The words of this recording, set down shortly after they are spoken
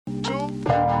It's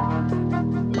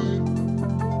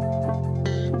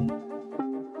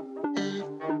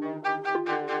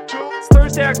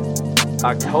Thursday,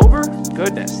 October?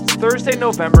 Goodness. It's Thursday,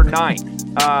 November 9th.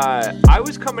 I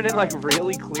was coming in like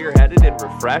really clear-headed and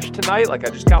refreshed tonight. Like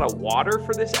I just got a water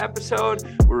for this episode.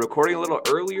 We're recording a little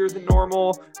earlier than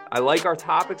normal. I like our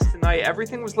topics tonight.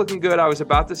 Everything was looking good. I was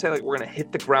about to say like we're going to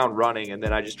hit the ground running, and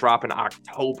then I just drop an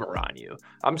October on you.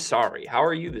 I'm sorry. How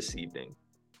are you this evening?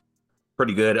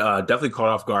 Pretty good. Definitely caught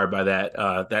off guard by that.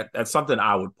 That's something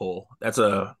I would pull. That's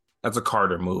a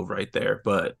Carter move right there.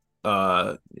 But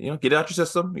get it out your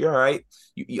system. You're all right.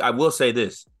 I will say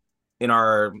this: in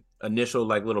our initial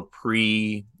like little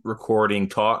pre-recording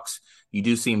talks, you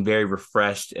do seem very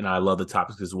refreshed, and I love the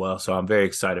topics as well. So I'm very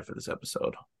excited for this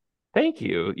episode. Thank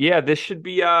you. Yeah, this should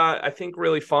be I think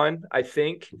really fun. I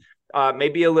think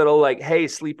maybe a little like, hey,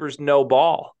 sleepers no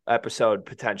ball episode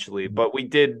potentially, but we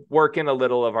did work in a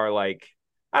little of our like,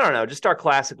 I don't know, just our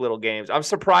classic little games. I'm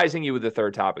surprising you with the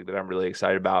third topic that I'm really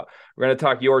excited about. We're going to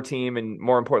talk your team and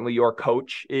more importantly, your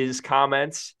coach's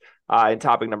comments in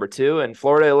topic number 2. And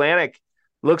Florida Atlantic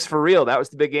looks for real. That was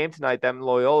the big game tonight, them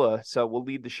Loyola. So we'll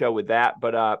lead the show with that.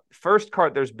 But first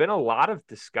card, there's been a lot of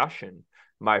discussion,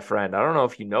 my friend. I don't know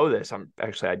if you know this.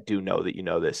 I do know that you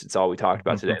know this. It's all we talked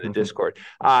about today in the Discord.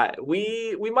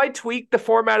 We might tweak the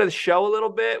format of the show a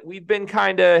little bit. We've been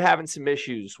kind of having some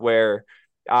issues where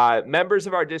members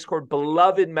of our Discord,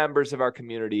 beloved members of our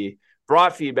community,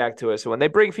 brought feedback to us. So when they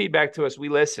bring feedback to us, we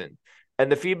listen.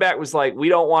 And the feedback was like, we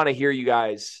don't want to hear you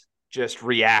guys just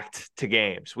react to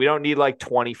games. We don't need like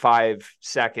 25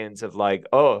 seconds of like,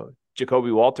 oh,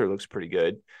 Jacoby Walter looks pretty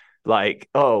good. Like,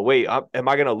 oh, wait, am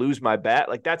I going to lose my bet?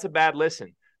 Like, that's a bad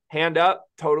listen. Hand up,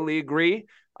 totally agree.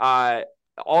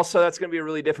 Also, that's going to be a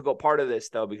really difficult part of this,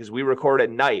 though, because we record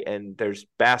at night and there's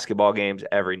basketball games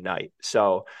every night.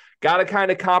 So got to kind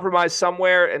of compromise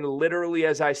somewhere. And literally,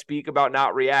 as I speak about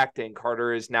not reacting,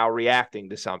 Carter is now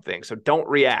reacting to something. So don't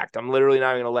react. I'm literally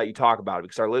not going to let you talk about it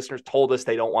because our listeners told us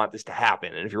they don't want this to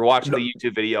happen. And if you're watching the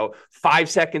YouTube video, 5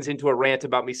 seconds into a rant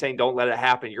about me saying don't let it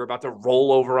happen, you're about to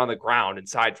roll over on the ground and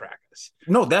sidetrack us.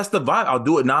 No, that's the vibe. I'll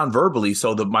do it non-verbally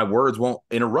so that my words won't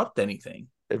interrupt anything.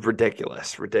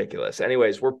 Ridiculous.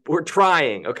 Anyways, we're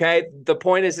trying, okay? The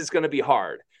point is it's going to be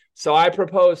hard. So I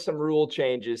propose some rule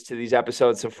changes to these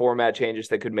episodes, some format changes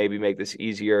that could maybe make this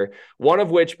easier. One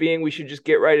of which being we should just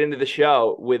get right into the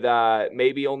show with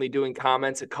maybe only doing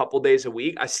comments a couple days a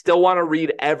week. I still want to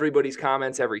read everybody's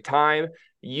comments every time.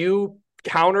 You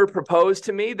counter propose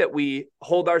to me that we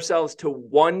hold ourselves to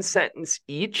 1 sentence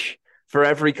each for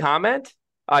every comment.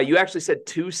 You actually said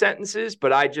 2 sentences,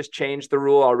 but I just changed the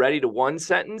rule already to 1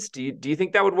 sentence. Do you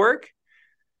think that would work?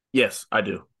 Yes, I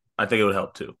do. I think it would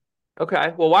help too.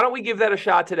 Okay. Well, why don't we give that a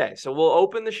shot today? So we'll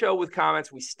open the show with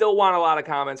comments. We still want a lot of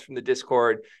comments from the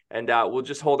Discord, and we'll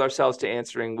just hold ourselves to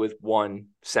answering with 1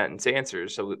 sentence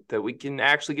answers so that we can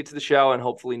actually get to the show and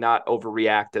hopefully not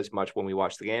overreact as much when we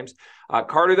watch the games.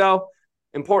 Carter, though,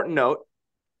 important note.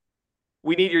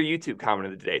 We need your YouTube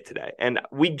comment of the day today. And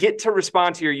we get to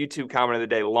respond to your YouTube comment of the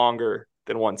day longer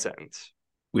than 1 sentence.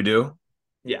 We do?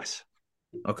 Yes.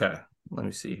 Okay. Let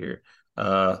me see here.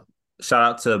 Shout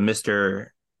out to Mr.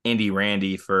 Indy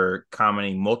Randy for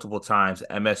commenting multiple times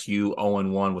MSU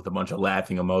 0-1 with a bunch of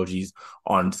laughing emojis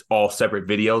on all separate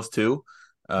videos too.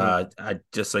 I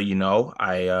just so you know,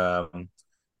 I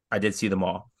did see them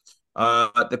all.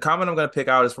 The comment I'm going to pick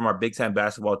out is from our Big Ten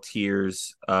basketball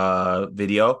tiers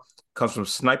video. Comes from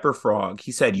Sniper Frog.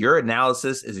 He said, your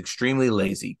analysis is extremely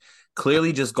lazy.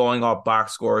 Clearly just going off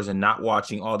box scores and not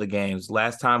watching all the games.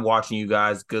 Last time watching you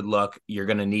guys, good luck. You're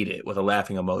going to need it with a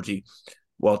laughing emoji.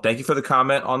 Well, thank you for the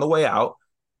comment on the way out.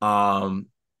 I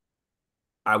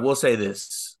will say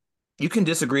this. You can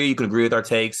disagree. You can agree with our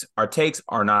takes. Our takes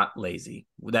are not lazy.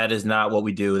 That is not what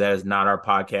we do. That is not our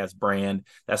podcast brand.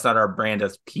 That's not our brand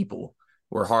as people.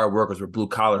 We're hard workers. We're blue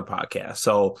collar podcast.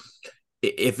 So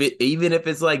even if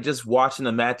it's like just watching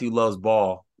the Matthew Loves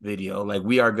Ball video, like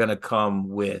we are gonna come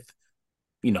with,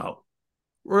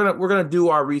 we're gonna do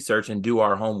our research and do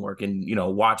our homework and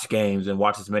watch games and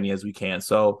watch as many as we can.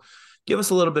 So give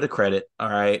us a little bit of credit, all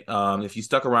right? If you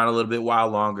stuck around a little bit while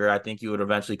longer, I think you would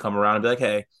eventually come around and be like,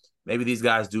 hey, maybe these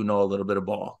guys do know a little bit of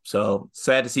ball. So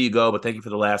sad to see you go, but thank you for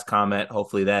the last comment.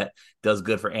 Hopefully that does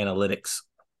good for analytics.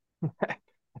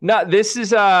 No, this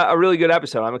is a really good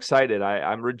episode. I'm excited.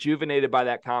 I'm rejuvenated by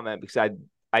that comment because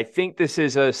I think this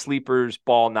is a Sleepers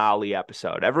Ball Nolly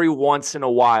episode. Every once in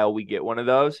a while, we get one of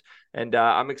those. And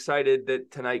I'm excited that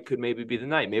tonight could maybe be the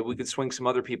night. Maybe we could swing some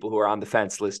other people who are on the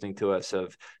fence listening to us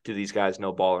of, do these guys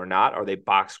know ball or not? Are they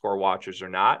box score watchers or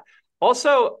not?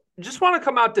 Also, just want to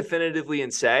come out definitively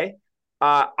and say,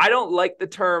 I don't like the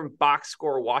term box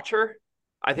score watcher.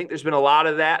 I think there's been a lot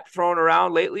of that thrown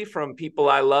around lately from people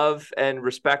I love and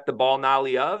respect the ball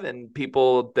nolly of, and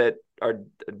people that are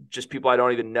just people I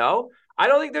don't even know. I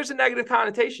don't think there's a negative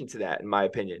connotation to that, in my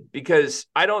opinion, because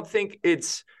I don't think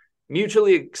it's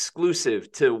mutually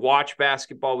exclusive to watch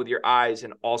basketball with your eyes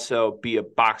and also be a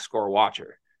box score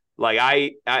watcher. Like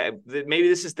I maybe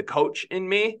this is the coach in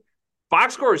me.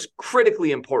 Box score is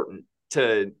critically important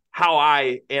to how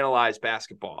I analyze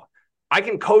basketball. I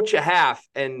can coach a half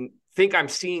and think I'm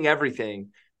seeing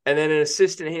everything. And then an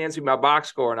assistant hands me my box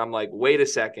score, and I'm like, wait a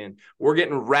second, we're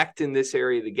getting wrecked in this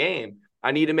area of the game.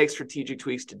 I need to make strategic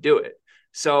tweaks to do it.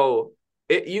 So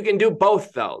you can do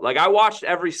both, though. Like I watched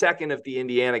every second of the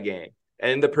Indiana game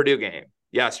and the Purdue game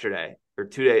yesterday or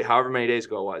 2 days, however many days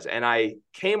ago it was. And I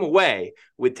came away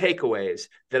with takeaways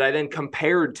that I then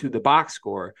compared to the box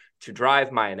score to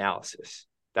drive my analysis.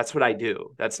 That's what I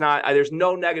do. That's not, there's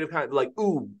no negative kind of like,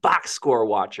 ooh, box score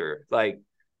watcher. Like,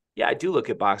 yeah, I do look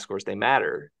at box scores. They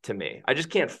matter to me. I just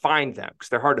can't find them because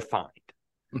they're hard to find.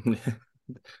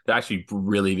 They're actually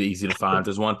really easy to find.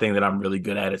 There's one thing that I'm really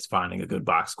good at is finding a good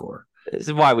box score. This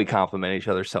is why we compliment each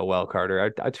other so well,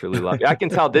 Carter. I truly love you. I can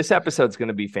tell this episode's going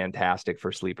to be fantastic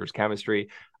for Sleepers chemistry.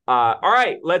 All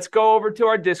right, let's go over to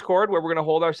our Discord where we're going to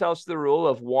hold ourselves to the rule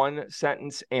of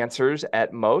 1-sentence answers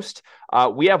at most.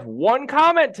 We have one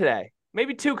comment today,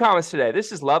 maybe 2 comments today.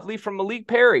 This is lovely from Malik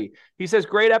Perry. He says,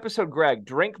 great episode, Greg.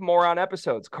 Drink more on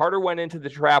episodes. Carter went into the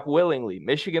trap willingly.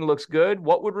 Michigan looks good.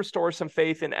 What would restore some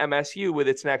faith in MSU with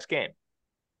its next game?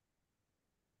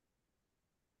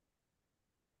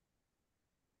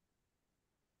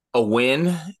 A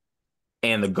win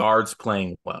and the guards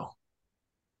playing well.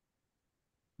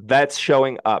 That's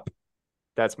showing up.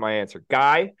 That's my answer.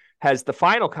 Guy has the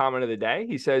final comment of the day.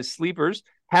 He says, Sleepers,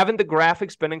 haven't the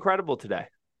graphics been incredible today?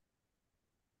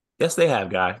 Yes, they have,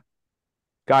 Guy.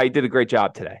 Guy, you did a great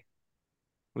job today.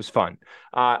 It was fun.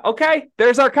 Okay,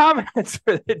 there's our comments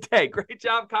for the day. Great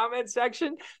job, comment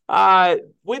section.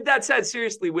 With that said,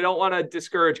 seriously, we don't want to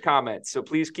discourage comments. So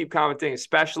please keep commenting,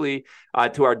 especially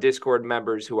to our Discord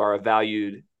members who are a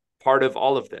valued part of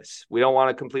all of this. We don't want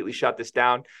to completely shut this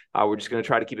down. We're just going to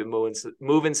try to keep it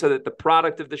moving so that the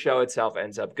product of the show itself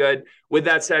ends up good. With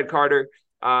that said, Carter,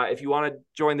 if you want to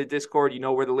join the Discord, you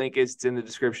know where the link is. It's in the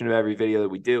description of every video that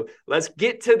we do. Let's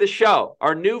get to the show.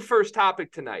 Our new first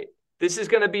topic tonight. This is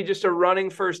going to be just a running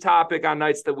first topic on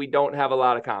nights that we don't have a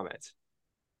lot of comments.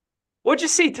 What'd you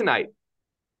see tonight?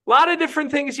 A lot of different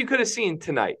things you could have seen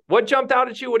tonight. What jumped out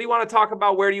at you? What do you want to talk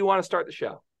about? Where do you want to start the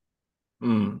show?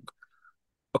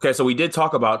 Okay, so we did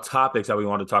talk about topics that we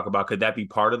want to talk about. Could that be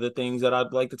part of the things that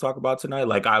I'd like to talk about tonight?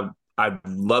 Like I'd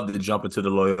love to jump into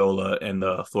the Loyola and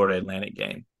the Florida Atlantic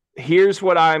game. Here's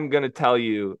what I'm going to tell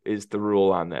you is the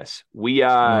rule on this. We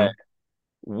are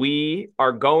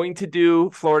going to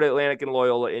do Florida Atlantic and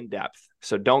Loyola in depth.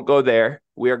 So don't go there.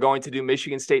 We are going to do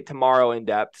Michigan State tomorrow in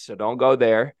depth. So don't go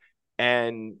there.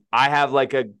 And I have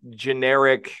like a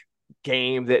generic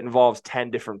game that involves 10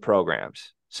 different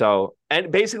programs. So,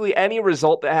 and basically any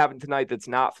result that happened tonight that's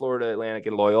not Florida Atlantic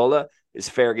and Loyola is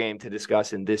fair game to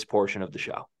discuss in this portion of the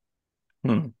show.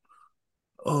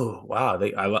 Oh wow!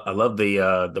 I love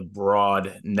the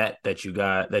broad net that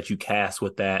you cast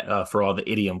with that for all the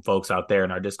idiom folks out there in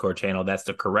our Discord channel. That's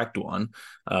the correct one.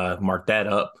 Mark that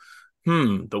up.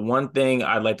 The one thing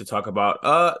I'd like to talk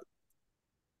about,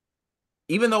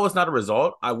 even though it's not a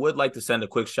result, I would like to send a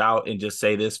quick shout and just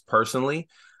say this personally.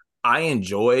 I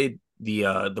enjoyed the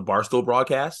Barstool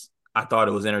broadcast. I thought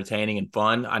it was entertaining and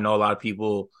fun. I know a lot of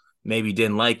people maybe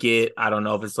didn't like it. I don't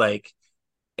know if it's like.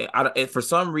 For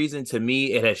some reason, to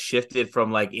me, it has shifted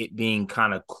from like it being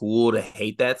kind of cool to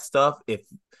hate that stuff,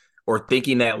 or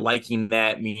thinking that liking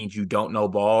that means you don't know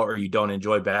ball or you don't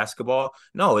enjoy basketball.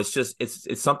 No, it's just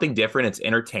it's something different. It's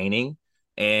entertaining,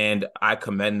 and I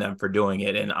commend them for doing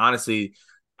it. And honestly,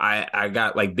 I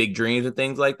got like big dreams and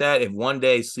things like that. If one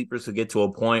day Sleepers could get to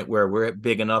a point where we're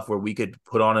big enough where we could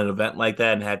put on an event like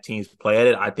that and have teams play at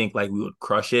it, I think like we would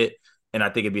crush it, and I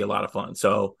think it'd be a lot of fun.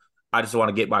 So. I just want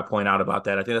to get my point out about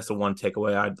that. I think that's the one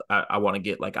takeaway I want to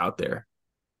get like out there.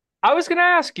 I was going to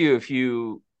ask you if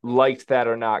you liked that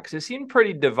or not, because it seemed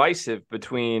pretty divisive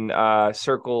between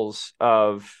circles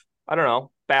of, I don't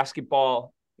know,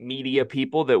 basketball media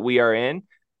people that we are in.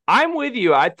 I'm with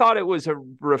you. I thought it was a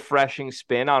refreshing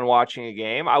spin on watching a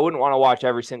game. I wouldn't want to watch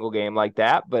every single game like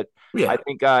that, but yeah. I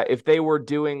think if they were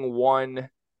doing one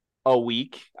a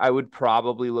week, I would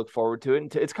probably look forward to it.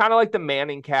 And it's kind of like the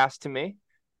Manning cast to me.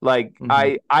 Like,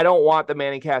 I don't want the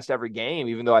Manning cast every game,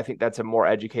 even though I think that's a more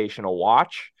educational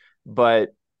watch.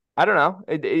 But I don't know.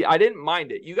 I didn't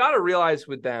mind it. You got to realize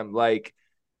with them, like,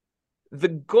 the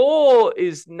goal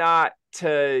is not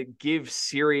to give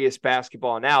serious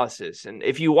basketball analysis. And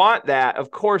if you want that,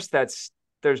 of course,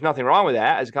 there's nothing wrong with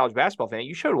that. As a college basketball fan,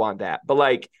 you should want that. But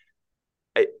like,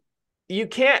 you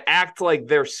can't act like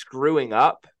they're screwing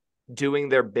up doing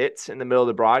their bits in the middle of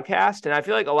the broadcast. And I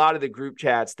feel like a lot of the group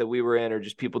chats that we were in, or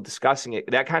just people discussing it,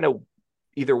 that kind of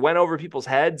either went over people's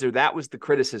heads, or that was the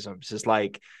criticisms. Is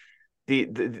like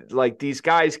like these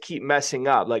guys keep messing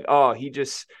up. Like, oh,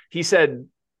 he said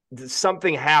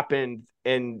something happened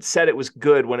and said it was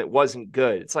good when it wasn't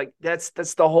good. It's like that's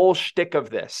the whole shtick of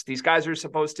this. These guys are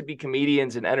supposed to be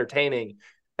comedians and entertaining,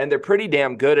 and they're pretty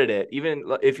damn good at it. Even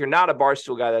if you're not a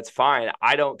Barstool guy, that's fine.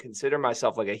 I don't consider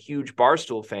myself like a huge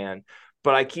Barstool fan,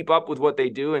 but I keep up with what they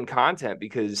do in content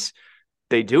because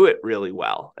they do it really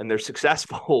well and they're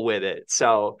successful with it.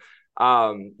 So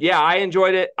yeah, I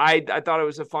enjoyed it. I thought it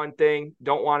was a fun thing.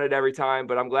 Don't want it every time,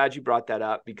 but I'm glad you brought that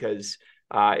up because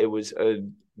it was a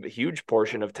huge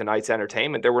portion of tonight's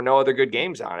entertainment. There were no other good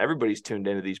games on. Everybody's tuned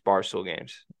into these Barstool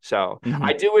games. So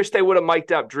I do wish they would have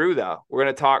mic'd up Drew, though. We're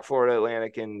going to talk Florida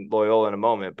Atlantic and Loyola in a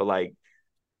moment, but like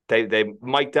they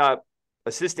mic'd up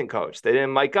assistant coach. They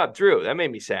didn't mic up Drew. That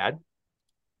made me sad.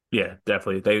 Yeah,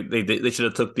 definitely. They should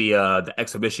have took the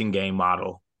exhibition game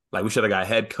model. Like we should have got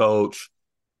head coach,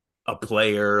 a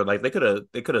player. Like they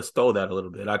could have stole that a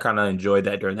little bit. I kind of enjoyed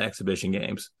that during the exhibition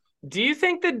games. Do you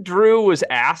think that Drew was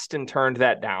asked and turned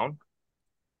that down?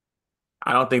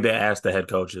 I don't think they asked the head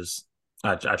coaches.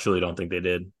 I truly don't think they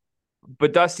did.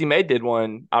 But Dusty May did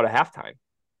one out of halftime.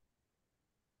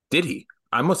 Did he?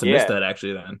 I must have missed Yeah, that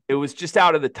actually then. it was just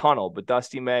out of the tunnel, but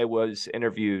Dusty May was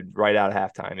interviewed right out of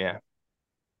halftime. Yeah.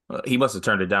 He must have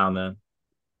turned it down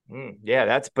then.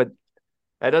 Yeah, but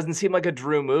that doesn't seem like a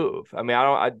Drew move. I mean,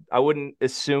 I wouldn't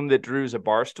assume that Drew's a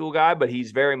Barstool guy, but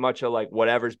he's very much a like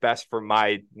whatever's best for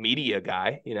my media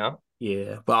guy, you know?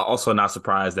 Yeah, but also not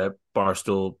surprised that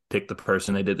Barstool picked the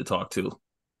person they did to talk to.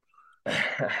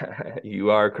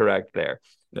 You are correct there.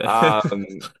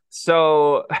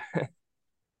 So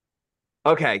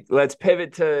okay, let's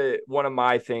pivot to one of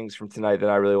my things from tonight that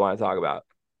I really want to talk about.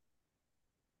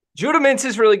 Judah Mintz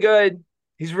is really good.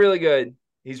 He's really good.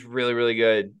 He's really, really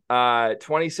good.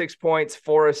 26 points,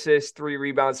 4 assists, 3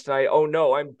 rebounds tonight. Oh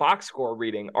no, I'm box score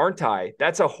reading, aren't I?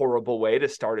 That's a horrible way to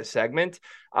start a segment.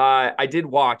 I did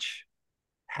watch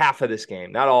half of this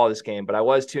game, not all of this game, but I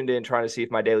was tuned in trying to see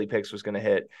if my daily picks was going to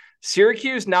hit.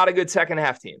 Syracuse, not a good second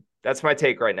half team. That's my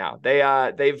take right now.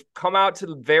 They've come out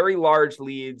to very large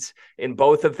leads in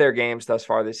both of their games thus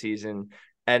far this season.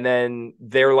 And then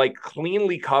they're like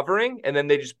cleanly covering, and then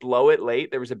they just blow it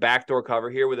late. There was a backdoor cover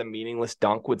here with a meaningless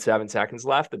dunk with 7 seconds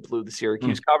left that blew the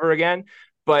Syracuse cover again.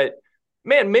 But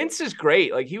man, Mintz is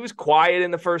great. Like he was quiet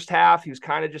in the first half. He was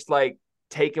kind of just like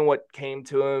taking what came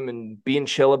to him and being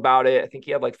chill about it. I think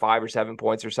he had like 5 or 7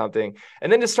 points or something.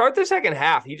 And then to start the second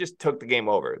half, he just took the game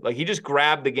over. Like he just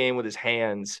grabbed the game with his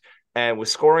hands and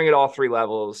was scoring at all 3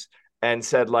 levels and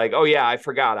said like, oh yeah, I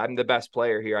forgot. I'm the best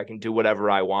player here. I can do whatever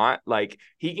I want. Like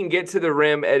he can get to the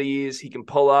rim at ease. He can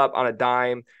pull up on a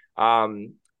dime.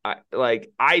 I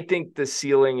think the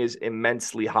ceiling is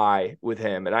immensely high with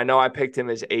him. And I know I picked him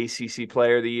as ACC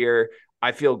player of the year.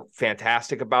 I feel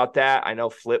fantastic about that. I know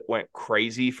Flip went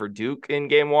crazy for Duke in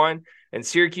game 1, and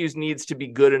Syracuse needs to be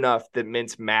good enough that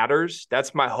Mintz matters.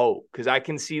 That's my hope, because I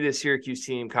can see the Syracuse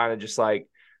team kind of just like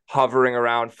hovering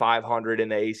around 500 in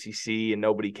the ACC and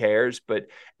nobody cares. But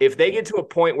if they get to a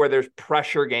point where there's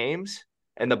pressure games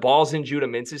and the ball's in Judah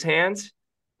Mintz's hands,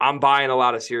 I'm buying a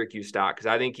lot of Syracuse stock because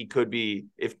I think he could be,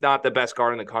 if not the best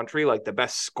guard in the country, like the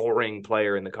best scoring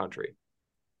player in the country.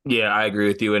 Yeah, I agree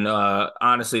with you. And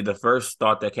honestly, the first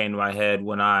thought that came to my head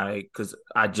because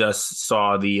I just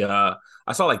saw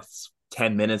I saw like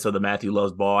 10 minutes of the Matthew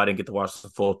Lowe's ball. I didn't get to watch the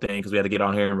full thing because we had to get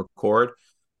on here and record.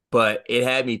 But it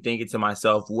had me thinking to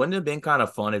myself, wouldn't it have been kind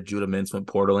of fun if Judah Mintz went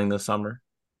portaling this summer?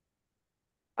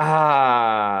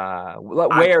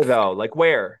 Where though? Like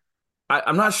where?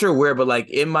 I'm not sure where, but like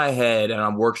in my head, and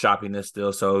I'm workshopping this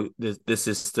still, so this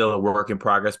is still a work in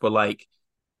progress. But like,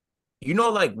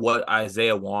 like what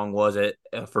Isaiah Wong was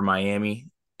for Miami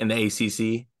in the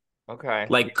ACC. Okay.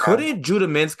 Like, Yeah. couldn't Judah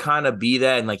Mintz kind of be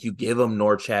that? And like, you give him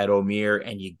Norchad O'Meara,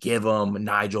 and you give him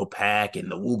Nigel Pack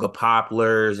and the Wooga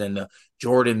Poplars and the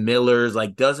Jordan Millers.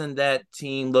 Like, doesn't that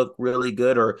team look really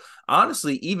good? Or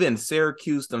honestly, even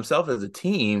Syracuse themselves as a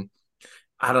team,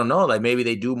 I don't know. Like, maybe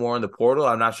they do more in the portal.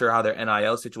 I'm not sure how their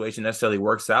NIL situation necessarily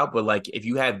works out. But like, if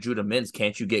you have Judah Mintz,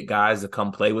 can't you get guys to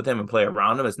come play with him and play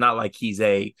around him? It's not like he's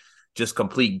a just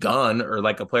complete gun or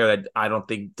like a player that I don't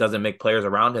think doesn't make players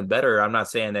around him better. I'm not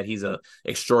saying that he's a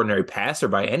extraordinary passer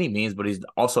by any means, but he's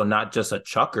also not just a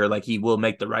chucker. Like he will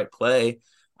make the right play.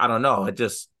 I don't know.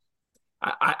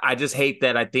 I just hate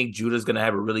that I think Judah's going to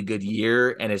have a really good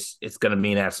year, and it's going to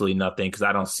mean absolutely nothing because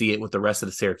I don't see it with the rest of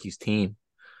the Syracuse team.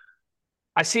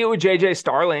 I see it with JJ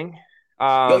Starling.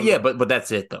 Oh Um, yeah, but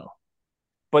that's it though.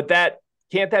 but that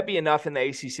can't that be enough in the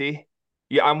ACC?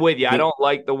 Yeah, I'm with you. You I think don't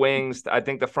like the wings. I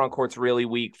think the front court's really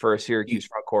weak for a you, Syracuse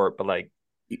front court, but like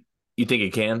you, you think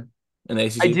it can in the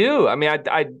I ACC? do. I mean, I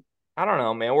don't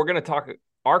know, man. We're gonna talk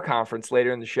our conference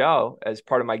later in the show as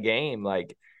part of my game.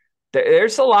 Like,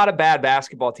 there's a lot of bad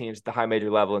basketball teams at the high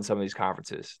major level in some of these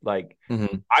conferences. Like,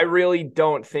 Mm-hmm. I really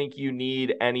don't think you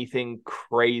need anything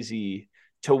crazy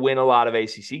to win a lot of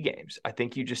ACC games. I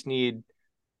think you just need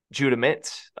Judah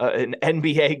Mintz, an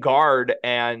NBA guard,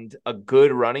 and a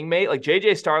good running mate. Like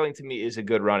JJ Starling to me is a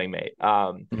good running mate.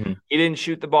 Mm-hmm. He didn't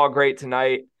shoot the ball great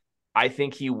tonight. I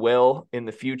think he will in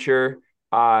the future.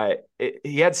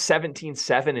 He had 17,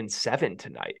 7, and 7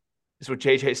 tonight. Is what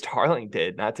JJ Starling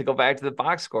did. Not to go back to the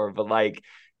box score, but like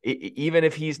even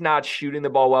if he's not shooting the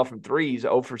ball well from three, he's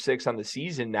 0 for 6 on the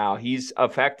season now. He's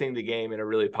affecting the game in a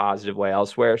really positive way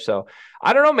elsewhere. So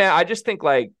I don't know, man. I just think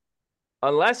like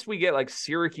unless we get like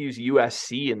Syracuse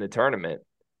USC in the tournament,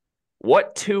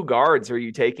 what two guards are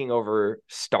you taking over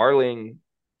Starling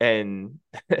and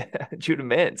Judah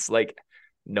Mintz? Like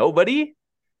nobody?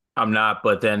 I'm not,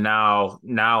 but then I'm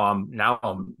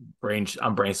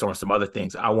brainstorming some other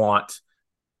things. I want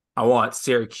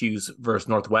Syracuse versus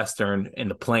Northwestern in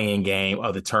the playing game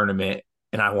of the tournament,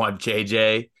 and I want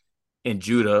JJ and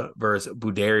Judah versus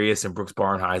Budarius and Brooks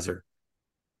Barnheiser.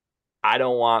 I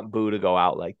don't want Boo to go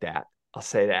out like that. I'll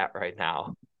say that right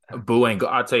now. Boo ain't go.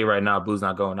 I'll tell you right now, Boo's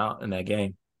not going out in that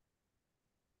game.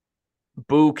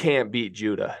 Boo can't beat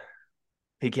Judah.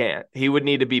 He can't. He would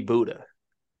need to be Buddha.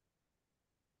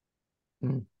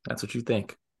 That's what you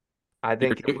think. I You're,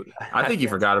 think it you're, would. I think you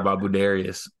forgot about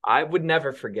Budarius. I would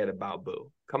never forget about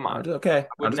Boo. Come on. Okay. I I'm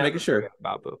would just never making forget sure.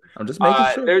 about Boo. I'm just making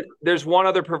sure. There's one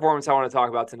other performance I want to talk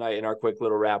about tonight in our quick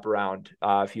little wrap around,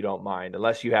 if you don't mind,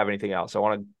 unless you have anything else.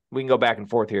 We can go back and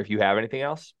forth here if you have anything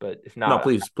else, but if No, not,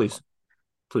 please, please,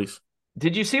 please.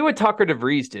 did you see what Tucker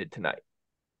DeVries did tonight?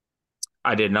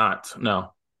 I did not.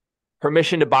 No,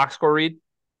 Permission to box score read?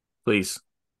 please.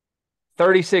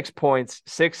 36 points,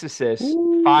 6 assists,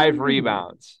 5 Ooh.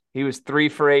 rebounds. He was 3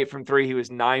 for 8 from three. He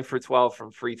was 9 for 12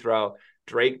 from free throw.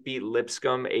 Drake beat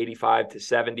Lipscomb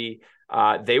 85-70.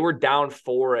 They were down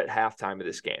 4 at halftime of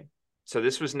this game. So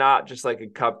this was not just like a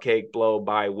cupcake blow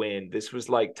by win. This was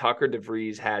like Tucker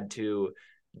DeVries had to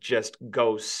just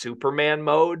go Superman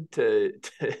mode to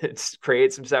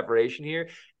create some separation here.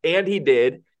 And he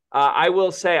did. I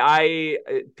will say,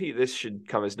 Pete, this should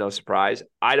come as no surprise.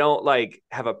 I don't like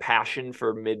have a passion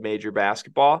for mid-major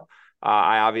basketball.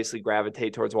 I obviously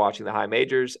gravitate towards watching the high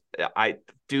majors. I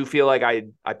do feel like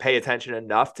I pay attention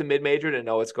enough to mid-major to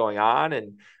know what's going on,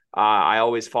 and I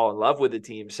always fall in love with the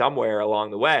team somewhere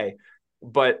along the way.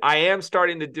 But I am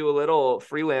starting to do a little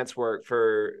freelance work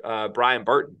for Brian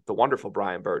Burton, the wonderful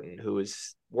Brian Burton, who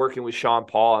is working with Sean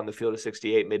Paul on the Field of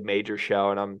 68 mid-major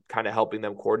show, and I'm kind of helping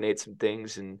them coordinate some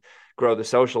things and grow the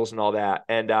socials and all that.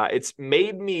 And it's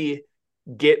made me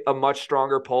get a much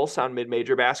stronger pulse on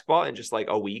mid-major basketball in just like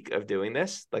a week of doing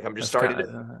this. Like I'm just That's kind of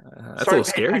that's a starting little to pay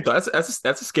scary. attention.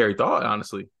 That's a scary thought,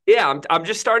 honestly. Yeah, I'm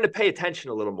just starting to pay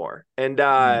attention a little more. And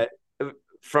Mm.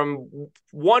 from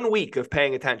 1 week of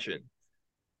paying attention,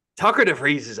 Tucker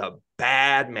DeVries is a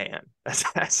bad man.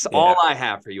 That's all Yeah, I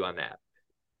have for you on that.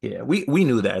 yeah. We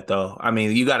knew that though. I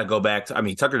mean, you got to go back to. I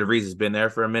mean, Tucker DeVries has been there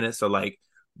for a minute, so like,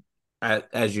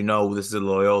 as you know, this is a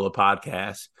Loyola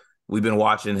podcast. We've been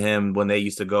watching him when they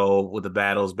used to go with the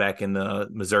battles back in the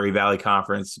Missouri Valley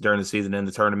Conference during the season and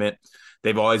the tournament.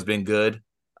 They've always been good.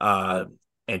 Uh,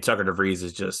 and Tucker DeVries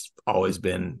has just always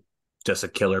been just a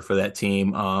killer for that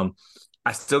team.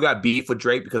 I still got beef with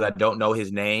Drake because I don't know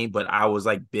his name, but I was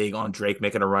like big on Drake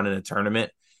making a run in the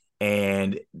tournament.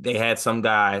 And they had some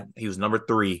guy, he was number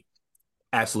 3,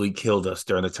 absolutely killed us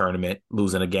during the tournament,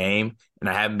 losing a game. And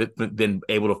I haven't been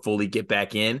able to fully get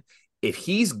back in. If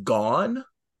he's gone,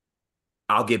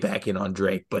 I'll get back in on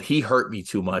Drake, but he hurt me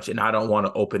too much, and I don't want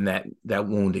to open that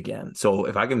wound again. So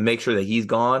if I can make sure that he's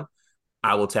gone,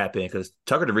 I will tap in because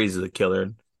Tucker DeVries is a killer,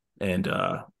 and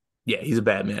yeah, he's a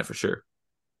bad man for sure.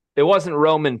 It wasn't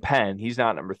Roman Penn. He's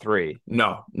not number 3.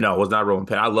 No, it was not Roman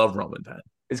Penn. I love Roman Penn.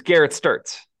 It's Garrett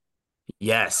Sturtz.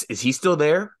 Yes, is he still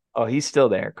there? Oh, he's still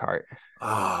there, Cart.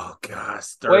 Oh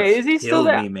gosh, Wait, Sturts is he still killed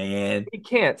there? me, man. He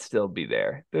can't still be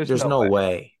there. There's There's no no way.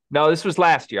 way. No, this was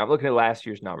last year. I'm looking at last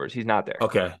year's numbers. He's not there.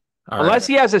 Okay, all right, Unless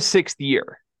he has a 6th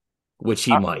year. which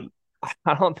he I, might.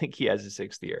 I don't think he has a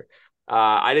 6th year.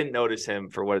 I didn't notice him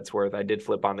for what it's worth. I did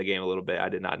flip on the game a little bit. I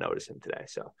did not notice him today.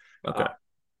 So Okay,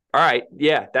 All right.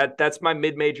 Yeah, that's my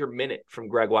mid-major minute from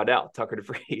Greg Waddell, Tucker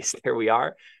DeVries. There we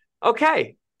are.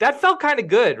 Okay. That felt kind of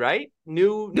good, right?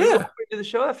 New Yeah, to the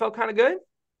show. That felt kind of good.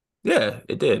 yeah,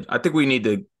 it did. I think we need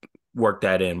to work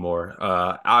that in more.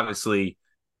 Obviously,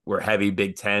 we're heavy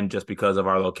Big Ten just because of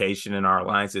our location and our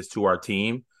alliances to our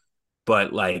team,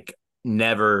 but like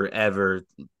never ever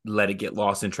let it get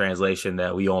lost in translation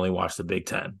that we only watch the Big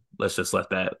Ten. Let's let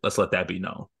that be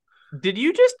known. Did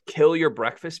you just kill your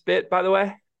breakfast bit, by the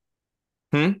way?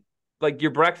 Hmm? Like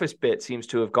your breakfast bit seems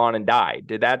to have gone and died.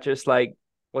 Did that just like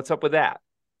what's up with that?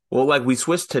 Well, like we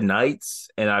switched to nights,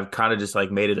 and I've kind of just like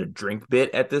made it a drink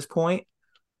bit at this point.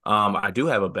 I do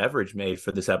have a beverage made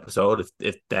for this episode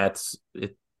if that's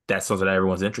something that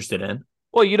everyone's interested in.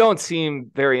 Well, you don't seem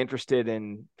very interested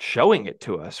in showing it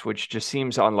to us, which just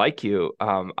seems unlike you.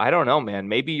 I don't know, man.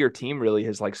 Maybe your team really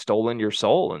has like stolen your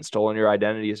soul and stolen your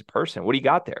identity as a person. What do you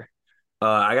got there?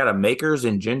 I got a Makers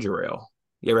and ginger ale.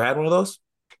 You ever had one of those?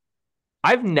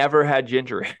 I've never had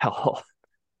ginger ale.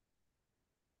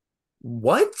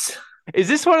 What? Is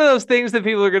this one of those things that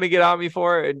people are going to get on me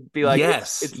for and be like,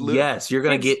 Yes, it's yes. it's You're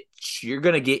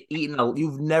gonna get eaten.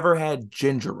 You've never had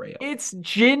ginger ale. it's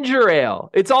ginger ale.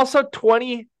 It's also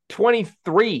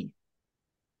 2023,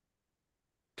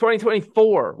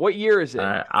 2024. What year is All it?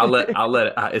 right, I'll let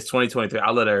it. It's 2023.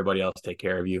 I'll let everybody else take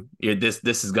care of you. This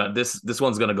is gonna this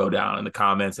one's gonna go down in the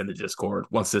comments and the Discord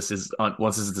once this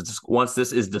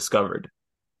is discovered.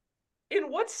 In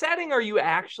what setting are you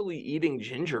actually eating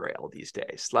ginger ale these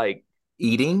days? Like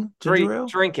Eating ginger ale,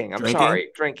 drinking. I'm drinking. sorry,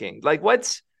 drinking.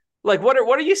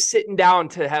 What are you sitting down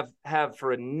to have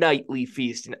for a nightly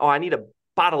feast? And oh, I need a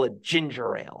bottle of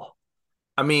ginger ale.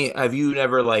 I mean, have you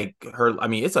never like heard? I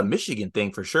mean, it's a Michigan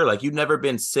thing for sure. Like you've never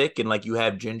been sick and like you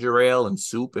have ginger ale and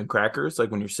soup and crackers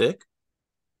like when you're sick.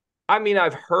 I mean,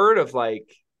 I've heard of like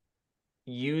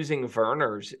using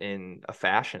Vernors in a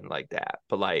fashion like that,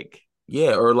 but like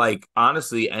Yeah, or like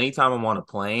honestly, anytime I'm on a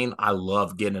plane, I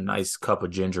love getting a nice cup of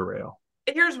ginger ale.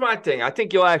 here's my thing. I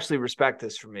think you'll actually respect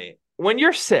this from me. When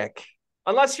you're sick,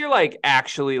 unless you're like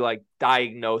actually like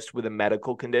diagnosed with a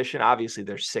medical condition, obviously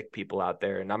there's sick people out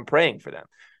there and I'm praying for them.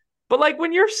 But like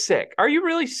when you're sick, are you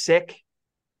really sick?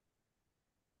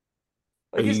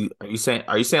 Like Are you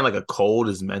saying like a cold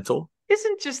is mental?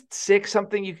 isn't just sick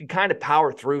something you can kind of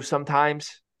power through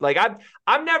sometimes? Like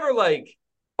I'm never like,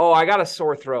 oh, I got a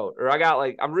sore throat or I got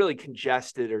like I'm really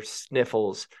congested or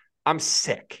sniffles. I'm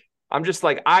sick. I'm just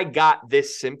like I got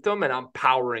this symptom and I'm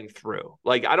powering through.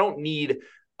 Like I don't need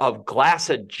a glass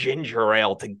of ginger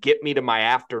ale to get me to my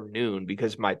afternoon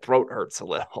because my throat hurts a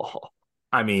little.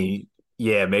 I mean,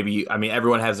 yeah, maybe. I mean,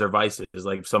 everyone has their vices.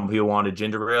 Like some people want a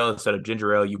ginger ale instead of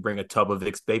ginger ale, you bring a tub of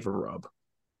Vicks Vapor Rub.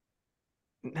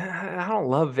 I don't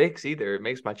love Vicks either. It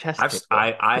makes my chest tingle.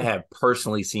 I have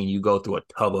personally seen you go through a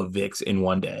tub of Vicks in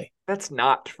one day That's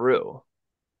not true.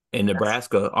 in That's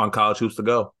Nebraska on College Hoops to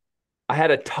Go. I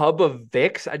had a tub of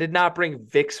Vicks. I did not bring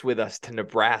Vicks with us to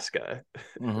Nebraska.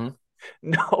 Mm-hmm.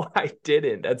 No, I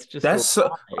didn't. That's just a That's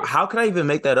so, lie. how could I even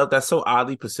make that up? That's so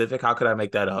oddly Pacific. How could I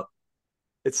make that up?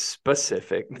 It's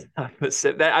specific. Not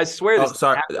specific. I swear Oh, this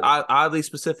sorry, happened. oddly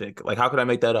specific. Like, how could I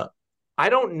make that up? I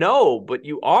don't know, but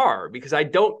you are because I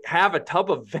don't have a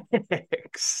tub of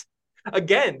Vicks.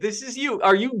 Again, this is you.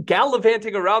 Are you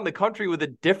gallivanting around the country with a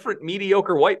different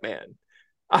mediocre white man?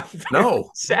 I'm very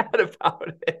No, sad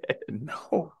about it.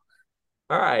 no.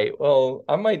 All right. Well,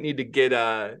 I might need to get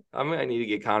Connor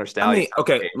I Stallion. mean,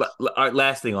 okay. All right,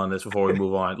 last thing on this before we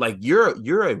move on. Like, you're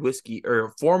a whiskey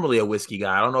or formerly a whiskey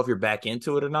guy. I don't know if you're back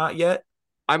into it or not yet.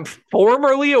 I'm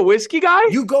formerly a whiskey guy.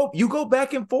 You go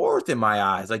back and forth in my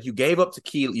eyes. Like you gave up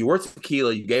tequila, you were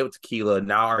tequila, you gave up tequila.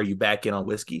 Now are you back in on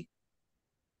whiskey?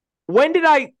 When did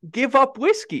I give up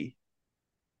whiskey?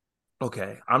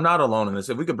 Okay, I'm not alone in this.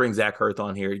 If we could bring Zach Hurth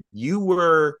on here,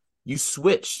 you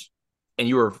switched and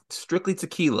you were strictly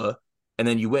tequila, and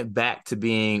then you went back to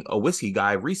being a whiskey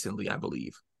guy recently, I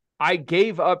believe. I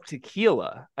gave up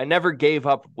tequila. I never gave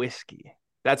up whiskey.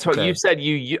 That's what you Okay, said.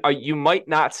 You might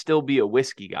not still be a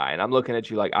whiskey guy, and I'm looking at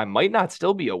you like I might not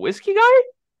still be a whiskey guy.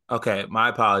 okay, my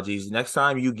apologies. Next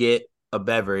time you get a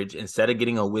beverage, instead of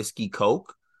getting a whiskey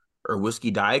Coke or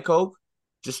whiskey Diet Coke,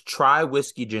 just try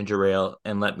whiskey ginger ale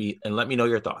and let me know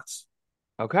your thoughts.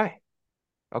 Okay,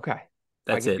 okay, I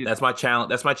That's can it. do. That's my challenge.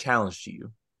 That's my challenge to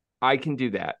you. I can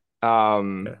do that.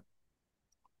 Okay.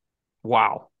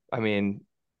 Wow. I mean,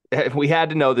 we had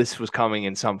to know this was coming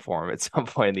in some form at some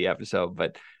point in the episode,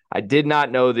 but I did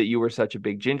not know that you were such a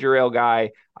big ginger ale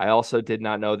guy. I also did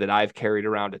not know that I've carried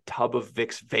around a tub of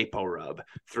Vicks VapoRub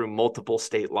through multiple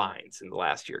state lines in the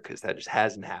last year because that just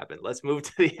hasn't happened. Let's move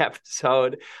to the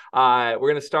episode. We're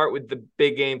going to start with the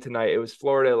big game tonight. It was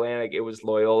Florida Atlantic. It was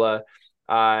Loyola.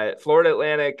 Florida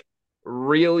Atlantic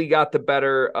really got the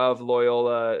better of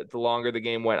Loyola the longer the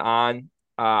game went on.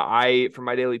 For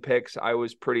my daily picks, I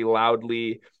was pretty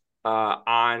loudly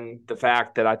on the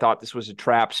fact that I thought this was a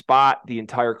trap spot. The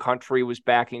entire country was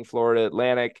backing Florida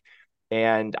Atlantic,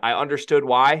 and I understood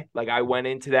why. Like, I went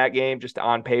into that game just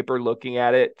on paper, looking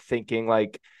at it, thinking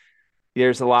like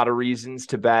there's a lot of reasons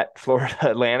to bet Florida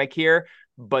Atlantic here.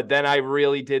 But then I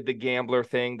really did the gambler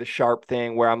thing, the sharp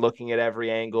thing, where I'm looking at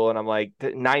every angle and I'm like,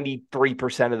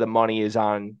 93% of the money is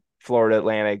on Florida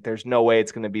Atlantic. There's no way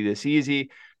it's going to be this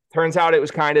easy. Turns out it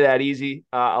was kind of that easy.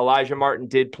 Elijah Martin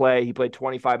did play. He played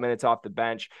 25 minutes off the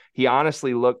bench. He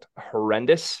honestly looked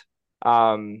horrendous.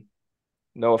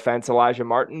 No offense, Elijah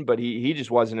Martin, but he just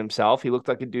wasn't himself. He looked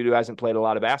like a dude who hasn't played a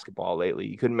lot of basketball lately.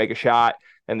 He couldn't make a shot,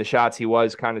 and the shots he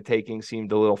was kind of taking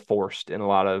seemed a little forced in a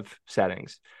lot of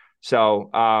settings. So,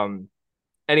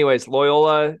 anyways,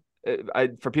 Loyola,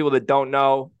 for people that don't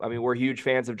know, I mean, we're huge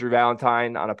fans of Drew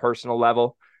Valentine on a personal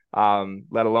level,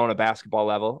 let alone a basketball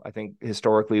level. I think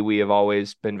historically we have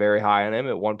always been very high on him.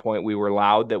 At one point, we were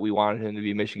loud that we wanted him to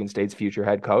be Michigan State's future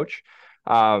head coach.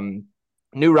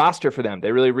 New roster for them.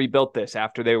 They really rebuilt this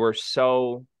after they were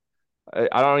so,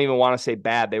 I don't even want to say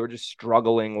bad. They were just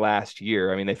struggling last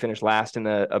year. I mean, they finished last in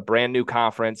a brand new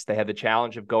conference. They had the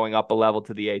challenge of going up a level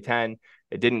to the A10.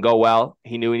 It didn't go well.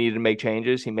 He knew he needed to make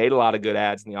changes. He made a lot of good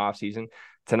ads in the offseason.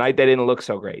 Tonight, they didn't look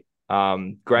so great.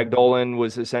 Greg Dolan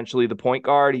was essentially the point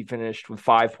guard. He finished with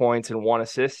 5 points and 1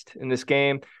 assist in this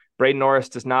game. Braden Norris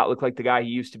does not look like the guy he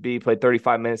used to be. Played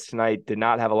 35 minutes tonight, did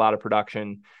not have a lot of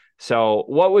production. So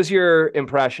what was your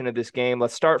impression of this game?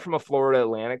 Let's start from a Florida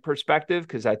Atlantic perspective,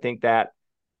 because I think that,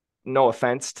 no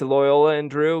offense to Loyola and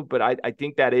Drew, but I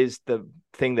think that is the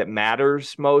thing that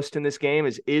matters most in this game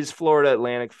is Florida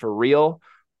Atlantic for real,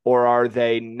 or are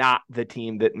they not the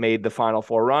team that made the Final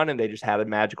Four run and they just had a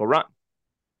magical run?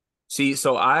 See,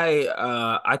 so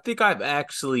I think I've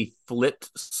actually flipped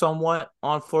somewhat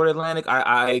on Florida Atlantic.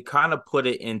 I kind of put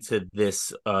it into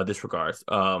this regards.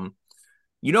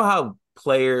 You know how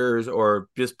players or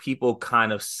just people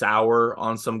kind of sour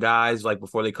on some guys like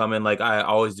before they come in? Like, I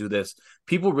always do this.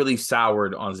 People really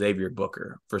soured on Xavier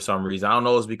Booker for some reason. I don't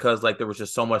know, it's because like there was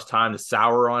just so much time to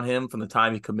sour on him from the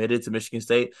time he committed to Michigan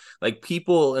State. Like,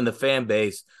 people in the fan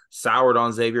base soured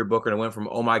on Xavier Booker and went from,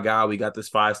 oh my God, we got this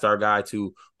 5-star guy,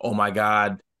 to, oh my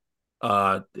God,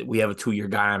 we have a 2-year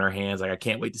guy on our hands. Like, I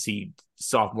can't wait to see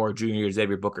sophomore, junior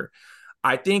Xavier Booker.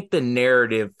 I think the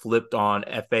narrative flipped on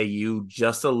FAU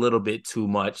just a little bit too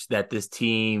much that this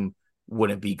team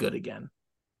wouldn't be good again.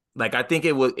 Like, I think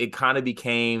it kind of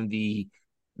became the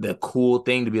cool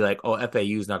thing to be like, oh, FAU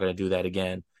is not going to do that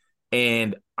again.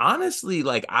 And honestly,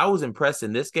 like, I was impressed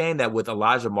in this game that with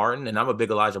Elijah Martin, and I'm a big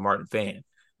Elijah Martin fan,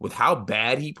 with how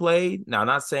bad he played. Now, I'm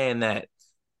not saying that,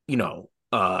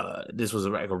 this was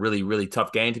like a really, really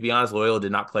tough game. To be honest, Loyola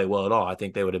did not play well at all. I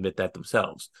think they would admit that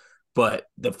themselves. But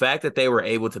the fact that they were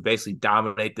able to basically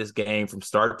dominate this game from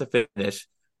start to finish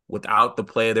without the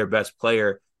play of their best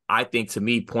player, I think, to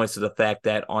me, points to the fact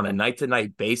that on a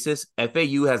night-to-night basis,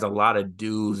 FAU has a lot of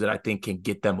dudes that I think can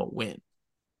get them a win.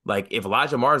 Like, if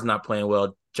Elijah Martin's not playing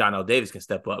well, John L. Davis can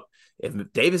step up.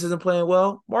 If Davis isn't playing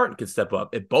well, Martin can step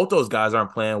up. If both those guys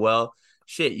aren't playing well,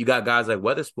 shit, you got guys like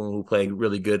Weatherspoon who played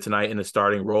really good tonight in the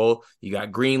starting role. You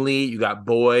got Greenlee, you got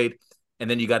Boyd, and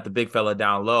then you got the big fella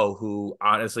down low who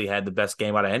honestly had the best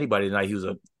game out of anybody tonight. He was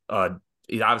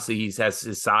he has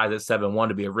his size at 7'1"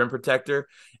 to be a rim protector.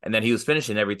 And then he was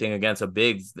finishing everything against a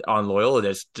big on Loyola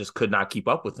that just could not keep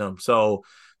up with him. So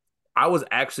I was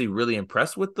actually really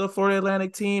impressed with the Florida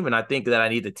Atlantic team. And I think that I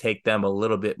need to take them a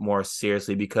little bit more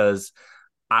seriously, because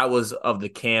I was of the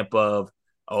camp of,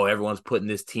 oh, everyone's putting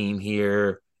this team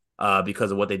here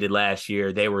because of what they did last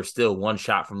year. They were still one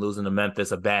shot from losing to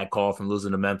Memphis, a bad call from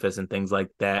losing to Memphis, and things like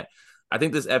that. I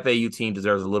think this FAU team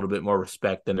deserves a little bit more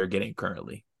respect than they're getting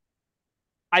currently.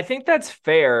 I think that's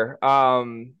fair. I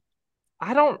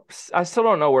still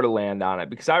don't know where to land on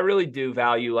it, because I really do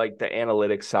value like the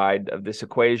analytics side of this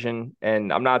equation.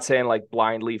 And I'm not saying like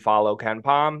blindly follow Ken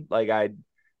Palm.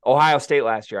 Ohio State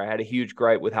last year, I had a huge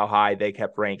gripe with how high they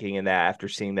kept ranking in that after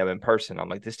seeing them in person. I'm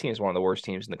like, this team is one of the worst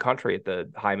teams in the country at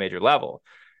the high major level.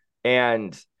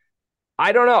 And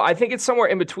I don't know. I think it's somewhere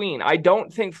in between. I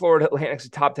don't think Florida Atlantic's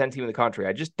a top 10 team in the country.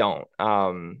 I just don't.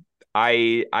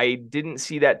 I didn't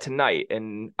see that tonight.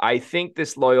 And I think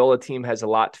this Loyola team has a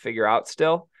lot to figure out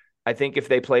still. I think if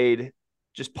they played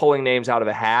just pulling names out of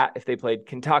a hat, if they played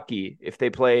Kentucky, if they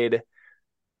played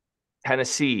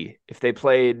Tennessee, if they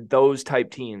played those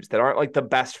type teams that aren't like the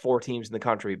best 4 teams in the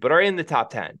country, but are in the top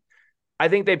 10, I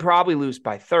think they probably lose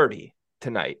by 30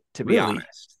 tonight, to be Really?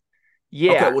 honest. Okay,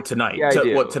 Yeah. well Yeah, tonight.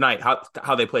 I What do. tonight?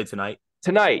 How they played tonight?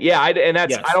 Tonight. Yeah. I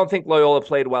Yes. don't think Loyola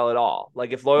played well at all.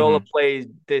 Like, if Loyola Hmm. played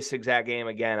this exact game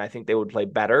again, I think they would play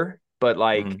better. But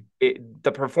like Hmm.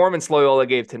 the performance Loyola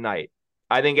gave tonight,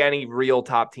 I think any real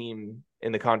top team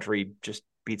in the country just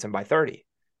beats them by 30.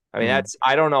 I mean, Hmm.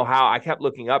 I don't know how. I kept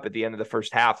looking up at the end of the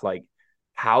first half, like,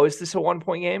 how is this a 1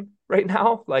 point game right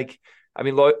now? Like, I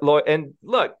mean, and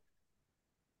look,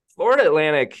 Florida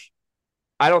Atlantic,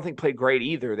 I don't think played great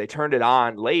either. They turned it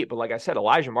on late, but like I said,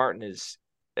 Elijah Martin is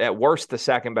at worst the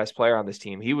second best player on this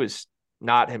team. He was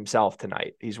not himself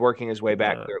tonight. He's working his way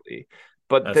back Yeah, clearly.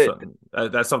 But that's something.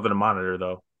 That's something to monitor,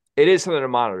 though. it is something to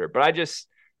monitor. But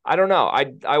I don't know.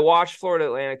 I watched Florida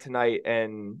Atlantic tonight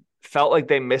and felt like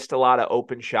they missed a lot of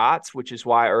open shots, which is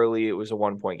why early it was a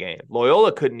 1 point game.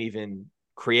 Loyola couldn't even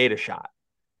create a shot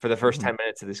for the first Hmm. 10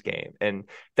 minutes of this game. And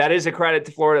that is a credit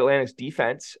to Florida Atlantic's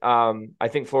defense. I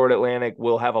think Florida Atlantic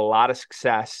will have a lot of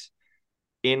success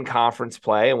in conference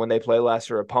play and when they play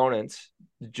lesser opponents,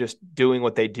 just doing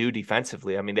what they do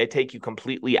defensively. I mean, they take you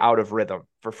completely out of rhythm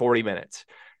for 40 minutes.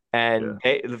 Yeah.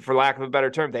 And for lack of a better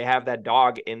term, they have that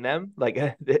dog in them. Like,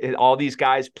 all these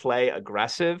guys play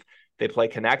aggressive. They play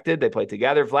connected. They play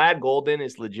together. Vlad Golden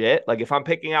is legit. Like, if I'm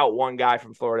picking out one guy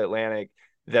from Florida Atlantic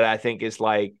that I think is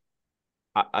like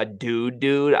a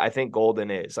dude, I think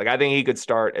Golden is. Like, I think he could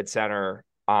start at center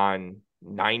on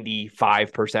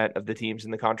 95% of the teams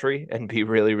in the country and be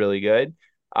really, really good.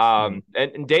 Hmm.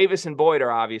 And Davis and Boyd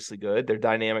are obviously good. They're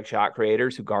dynamic shot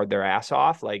creators who guard their ass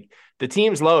off. Like, the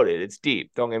team's loaded. It's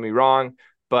deep. Don't get me wrong.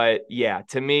 But yeah,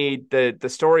 to me, the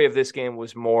story of this game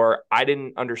was more, I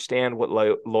didn't understand what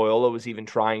Loyola was even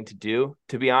trying to do.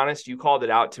 To be honest, you called it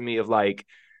out to me of like,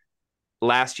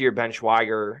 last year Ben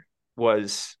Schweiger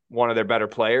was one of their better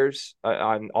players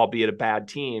on albeit a bad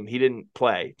team. He didn't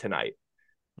play tonight.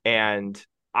 And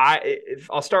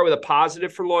I'll start with a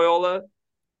positive for Loyola.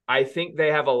 I think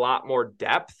they have a lot more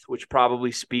depth, which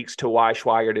probably speaks to why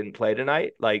Schweiger didn't play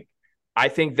tonight. Like, I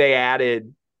think they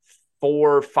added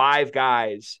 4 or 5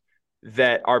 guys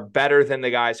that are better than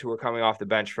the guys who were coming off the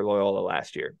bench for Loyola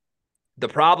last year. The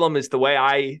problem is the way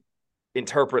I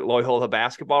interpret Loyola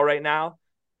basketball right now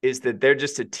is that they're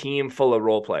just a team full of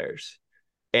role players.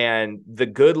 And the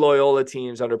good Loyola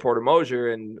teams under Porter Mosier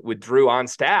and with Drew on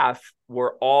staff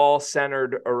were all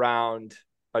centered around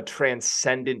a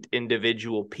transcendent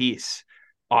individual piece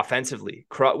offensively.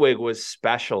 Krutwig was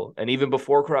special. And even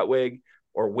before Krutwig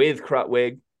or with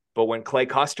Krutwig, but when Clay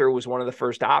Custer was one of the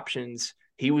first options,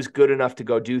 he was good enough to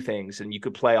go do things and you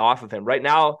could play off of him. Right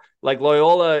now, like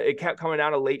Loyola, it kept coming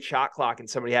down to late shot clock and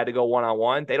somebody had to go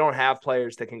one-on-one. They don't have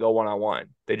players that can go one-on-one.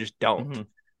 They just don't. Hmm.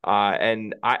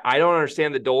 And I don't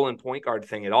understand the Dolan point guard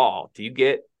thing at all. Do you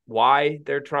get why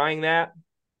they're trying that?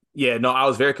 Yeah, no, I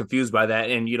was very confused by that.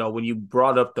 And when you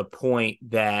brought up the point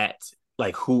that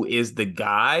like who is the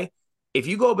guy, if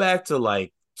you go back to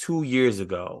like 2 years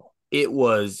ago, it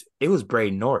was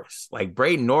Braden Norris. Like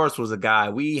Braden Norris was a guy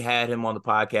we had him on the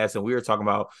podcast, and we were talking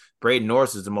about Braden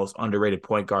Norris is the most underrated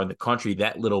point guard in the country.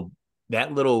 That little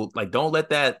like don't let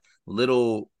that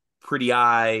little pretty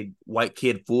eyed white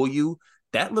kid fool you.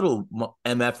 That little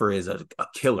mf'er is a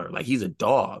killer. Like he's a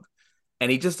dog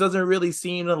and he just doesn't really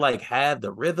seem to like have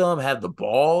the rhythm, have the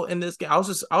ball in this game. I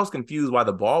was confused why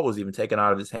the ball was even taken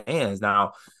out of his hands.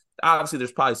 Now, obviously,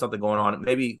 there's probably something going on.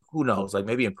 Maybe who knows? Like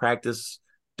maybe in practice,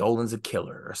 Dolan's a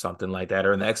killer or something like that.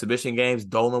 Or in the exhibition games,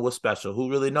 Dolan was special. Who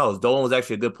really knows? Dolan was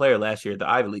actually a good player last year at the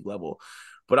Ivy League level.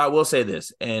 But I will say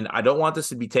this, and I don't want this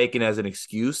to be taken as an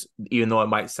excuse, even though it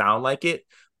might sound like it.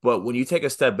 But when you take a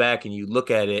step back and you look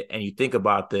at it and you think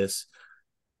about this,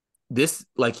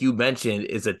 like you mentioned,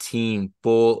 is a team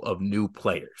full of new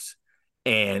players.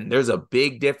 And there's a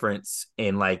big difference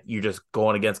in like you're just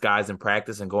going against guys in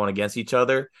practice and going against each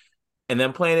other and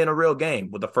then playing in a real game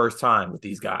with the first time with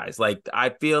these guys. Like I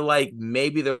feel like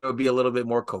maybe there will be a little bit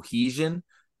more cohesion,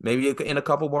 maybe in a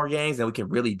couple more games, and we can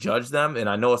really judge them. And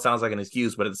I know it sounds like an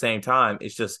excuse, but at the same time,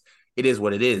 it is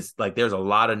what it is. Like there's a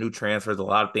lot of new transfers, a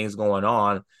lot of things going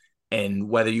on. And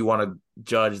whether you want to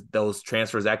judge those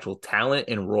transfers actual talent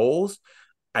and roles,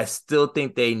 I still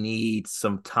think they need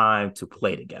some time to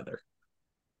play together.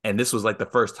 And this was like the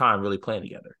first time really playing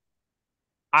together.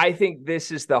 I think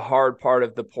this is the hard part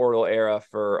of the portal era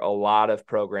for a lot of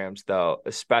programs, though,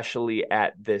 especially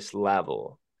at this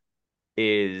level,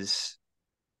 is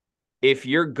if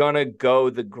you're going to go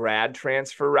the grad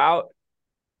transfer route,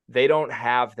 they don't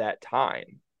have that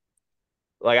time.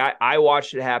 Like I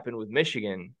watched it happen with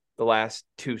Michigan the last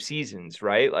 2 seasons,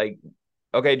 right? Like,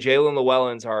 okay, Jalen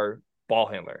Llewellyn's our ball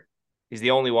handler. He's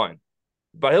the only one,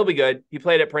 but he'll be good. He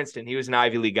played at Princeton. He was an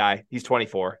Ivy League guy. He's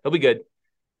 24. He'll be good.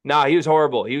 Nah, he was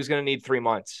horrible. He was going to need 3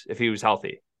 months if he was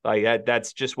healthy. Like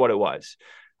that's just what it was.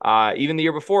 Even the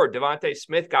year before, Devontae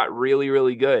Smith got really,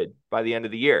 really good by the end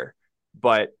of the year,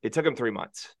 but it took him 3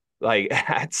 months. Like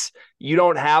that's you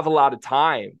don't have a lot of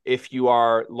time if you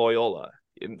are Loyola.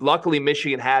 Luckily,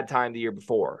 Michigan had time the year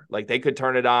before. Like they could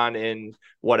turn it on in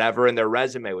whatever, and their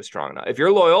resume was strong enough. If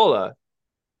you're Loyola,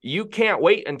 you can't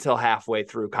wait until halfway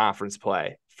through conference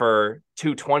play for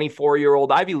two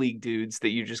 24-year-old Ivy League dudes that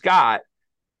you just got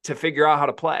to figure out how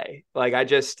to play. Like I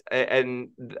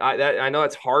know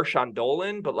it's harsh on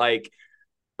Dolan, but like,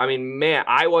 I mean, man,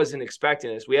 I wasn't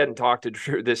expecting this. We hadn't talked to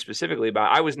Drew this specifically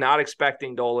about. I was not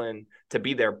expecting Dolan to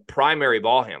be their primary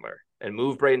ball handler and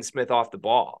move Braden Smith off the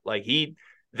ball. Like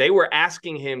they were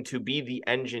asking him to be the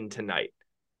engine tonight,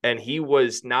 and he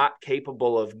was not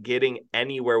capable of getting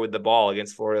anywhere with the ball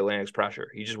against Florida Atlantic's pressure.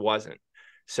 He just wasn't.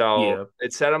 So Yeah.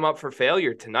 it set him up for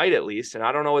failure tonight, at least. And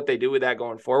I don't know what they do with that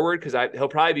going forward because he'll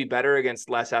probably be better against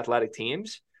less athletic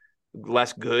teams,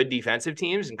 less good defensive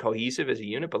teams, and cohesive as a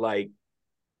unit. But like,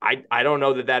 I don't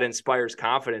know that inspires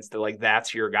confidence that like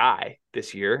that's your guy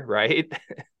this year, right?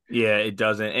 Yeah, it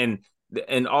doesn't.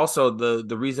 And also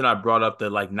the reason I brought up the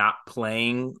like not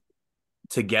playing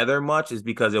together much is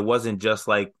because it wasn't just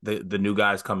like the new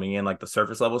guys coming in, like the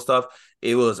surface level stuff.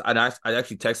 It was, and I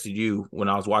actually texted you when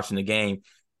I was watching the game.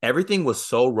 Everything was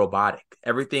so robotic.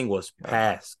 Everything was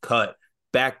pass, cut,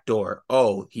 backdoor.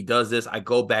 Oh, he does this. I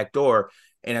go backdoor.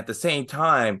 And at the same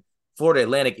time, Florida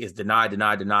Atlantic is deny,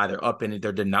 deny, deny. They're up in it.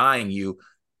 They're denying you.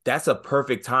 That's a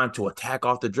perfect time to attack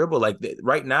off the dribble. Like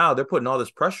right now, they're putting all this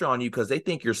pressure on you because they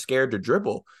think you're scared to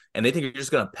dribble and they think you're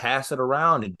just going to pass it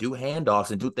around and do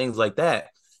handoffs and do things like that.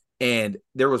 And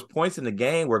there was points in the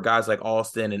game where guys like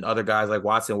Alston and other guys like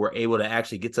Watson were able to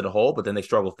actually get to the hole, but then they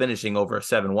struggled finishing over a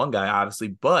 7-1 guy, obviously.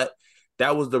 But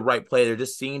that was the right play. There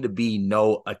just seemed to be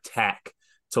no attack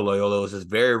to Loyola. It was just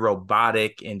very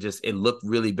robotic and just it looked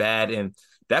really bad. And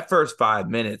that first 5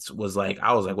 minutes was like,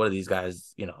 I was like, what are these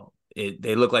guys,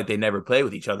 they look like they never played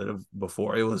with each other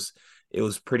before. It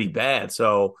was pretty bad.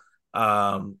 So,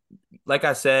 like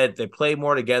I said, they play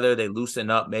more together. They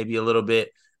loosen up maybe a little bit.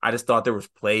 I just thought there was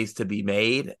plays to be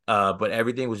made, but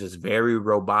everything was just very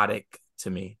robotic to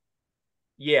me.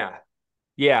 Yeah.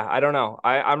 Yeah. I don't know.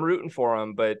 I'm rooting for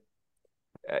them, but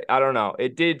I don't know.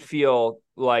 It did feel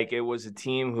like it was a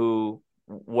team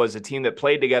that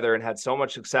played together and had so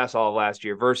much success all of last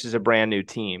year versus a brand new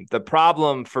team. The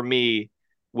problem for me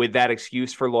with that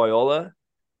excuse for Loyola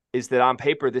is that on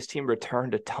paper, this team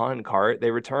returned a ton, Cart.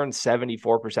 They returned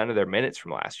 74% of their minutes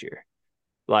from last year.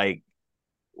 Like,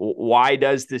 why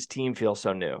does this team feel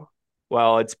so new?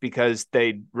 Well, it's because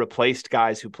they replaced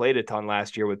guys who played a ton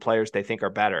last year with players they think are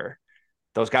better.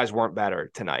 Those guys weren't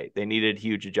better tonight. They needed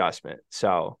huge adjustment.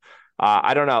 So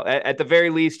I don't know. At the very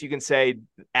least, you can say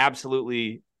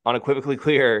absolutely unequivocally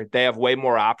clear they have way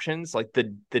more options. Like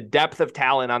the depth of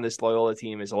talent on this Loyola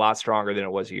team is a lot stronger than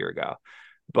it was a year ago.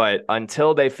 But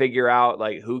until they figure out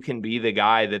like who can be the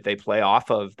guy that they play off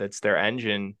of, that's their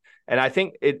engine. And I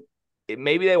think it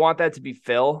maybe they want that to be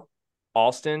Phil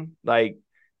Alston. Like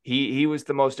he was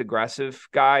the most aggressive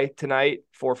guy tonight,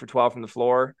 4 for 12 from the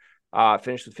floor,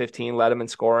 finished with 15, led him in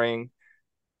scoring.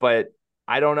 But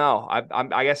I don't know.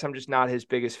 I guess I'm just not his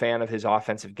biggest fan of his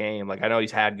offensive game. Like I know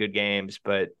he's had good games,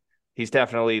 but he's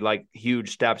definitely like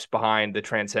huge steps behind the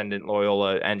transcendent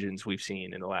Loyola engines we've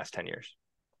seen in the last 10 years.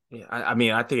 Yeah, I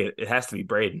mean, I think it has to be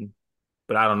Braden,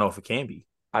 but I don't know if it can be.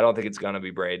 I don't think it's going to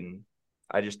be Braden.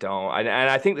 I just don't. And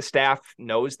I think the staff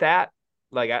knows that.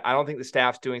 Like, I don't think the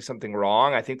staff's doing something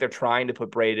wrong. I think they're trying to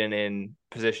put Braden in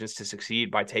positions to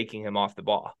succeed by taking him off the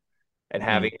ball and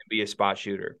having him be a spot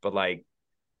shooter. But, like,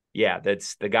 yeah,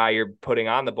 that's the guy you're putting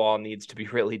on the ball needs to be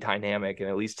really dynamic. And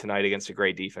at least tonight against a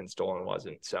great defense, Dolan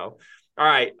wasn't. So, all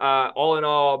right. All in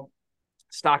all,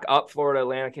 stock up Florida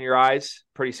Atlantic in your eyes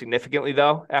pretty significantly,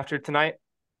 though, after tonight.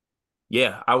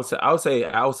 Yeah, I would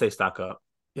say stock up.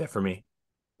 Yeah, for me.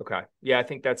 Okay. Yeah, I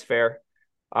think that's fair.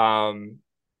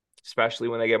 Especially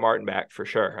when they get Martin back for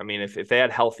sure. I mean, if they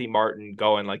had healthy Martin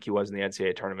going like he was in the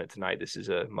NCAA tournament tonight, this is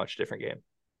a much different game.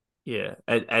 Yeah.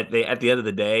 At the end of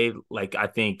the day, like I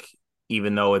think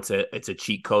even though it's a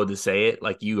cheat code to say it,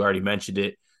 like you already mentioned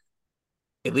it,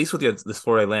 at least with this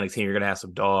Florida Atlantic team, you're gonna have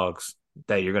some dogs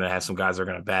that you're gonna have some guys that are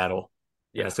gonna battle.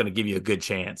 Yeah, it's gonna give you a good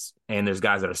chance. And there's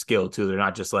guys that are skilled too. They're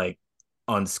not just like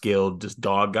unskilled, just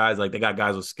dog guys. Like they got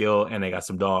guys with skill and they got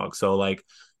some dogs. So like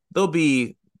they'll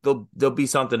be there'll be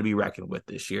something to be reckoned with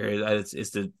this year.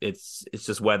 It's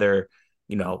just whether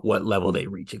what level they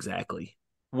reach exactly.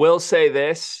 Will say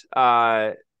this.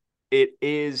 It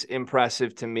is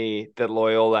impressive to me that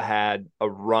Loyola had a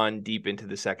run deep into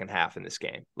the second half in this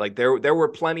game. Like there were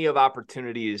plenty of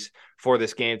opportunities for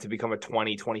this game to become a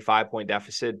 20, 25 point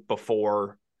deficit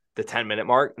before the 10-minute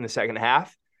mark in the second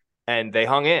half. And they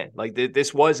hung in. Like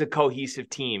this was a cohesive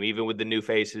team, even with the new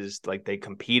faces. Like they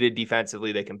competed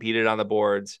defensively, they competed on the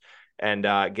boards, and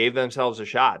gave themselves a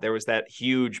shot. There was that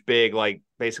huge, big, like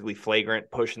basically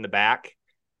flagrant push in the back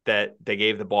that they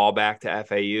gave the ball back to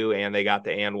FAU, and they got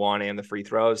the and one and the free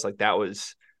throws. Like that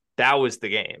was the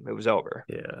game. It was over.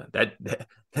 Yeah,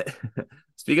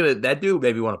 speaking of that, dude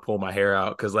made me want to pull my hair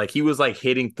out because like he was like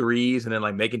hitting threes and then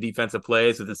like making defensive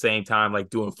plays at the same time,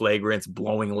 like doing flagrants,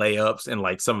 blowing layups, and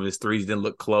like some of his threes didn't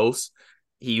look close.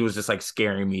 He was just like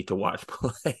scaring me to watch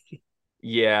play.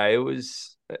 Yeah, it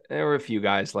was. There were a few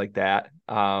guys like that.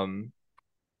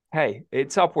 Hey,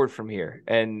 it's upward from here,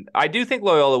 and I do think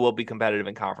Loyola will be competitive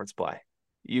in conference play.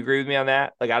 You agree with me on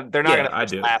that? Like, they're not Yeah, going to I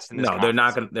finish do. last in this No, they're conference.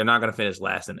 not gonna. They're not gonna finish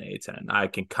last in the A10. I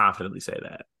can confidently say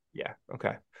that. Yeah.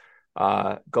 Okay.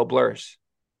 Go Blurs.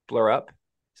 Blur up.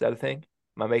 Is that a thing?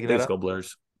 Am I I making think that it's up? go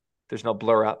Blurs. There's no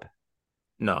blur up.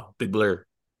 No, big blur.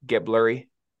 Get blurry.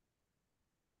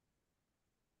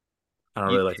 I don't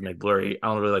You really like to make blurry. I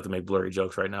don't really like to make blurry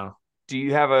jokes right now. do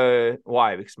you have a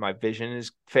why? Because my vision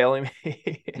is failing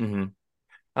me. Mm-hmm.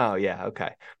 Oh yeah.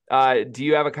 Okay. Do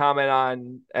you have a comment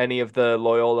on any of the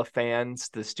Loyola fans,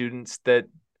 the students that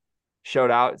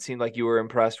showed out? It seemed like you were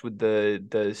impressed with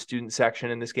the student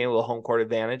section in this game, a little home court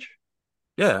advantage.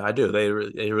 Yeah, I do. They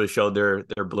really showed their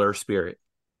blur spirit.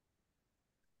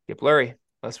 Get blurry.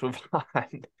 Let's move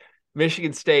on.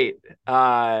 Michigan State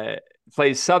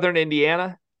plays Southern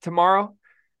Indiana tomorrow.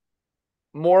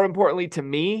 More importantly to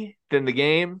me than the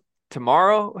game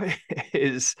tomorrow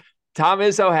is Tom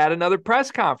Izzo had another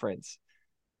press conference.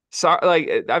 So,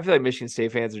 like, I feel like Michigan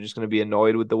State fans are just going to be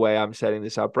annoyed with the way I'm setting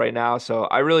this up right now. So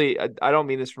I don't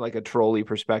mean this from like a trolley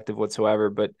perspective whatsoever,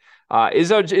 but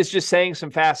Izzo is just saying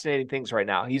some fascinating things right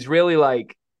now. He's really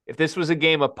like, if this was a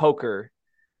game of poker,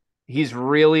 he's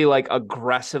really like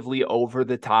aggressively over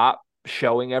the top,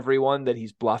 showing everyone that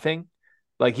he's bluffing.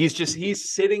 Like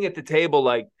he's sitting at the table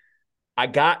like, I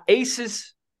got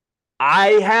aces.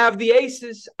 I have the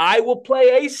aces. I will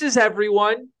play aces,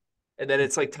 everyone. And then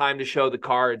it's like time to show the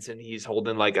cards, and he's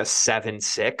holding like a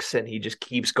 7-6, and he just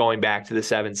keeps going back to the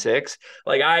 7-6.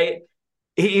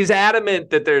 He's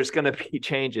adamant that there's going to be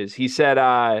changes. He said,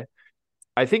 I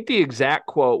think the exact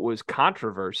quote was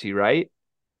controversy, right?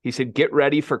 He said, "Get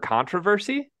ready for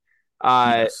controversy."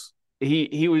 Uh, Yes.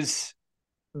 he was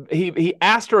he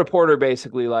asked a reporter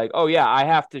basically like, "Oh yeah, I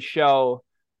have to show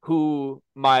who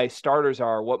my starters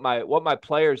are, what my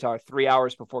players are 3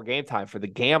 hours before game time for the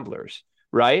gamblers,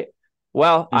 right?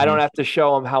 Well, I don't Mm-hmm. have to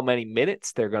show them how many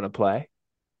minutes they're going to play."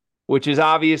 Which is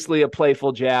obviously a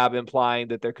playful jab implying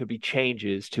that there could be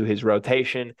changes to his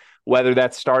rotation, whether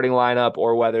that's starting lineup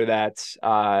or whether that's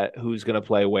who's going to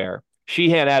play where.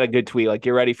 Sheehan had a good tweet, like, get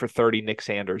ready for 30 Nick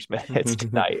Sanders minutes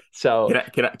tonight. So,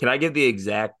 Can I give the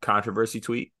exact controversy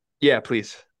tweet? yeah,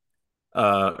 please.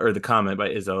 Or the comment by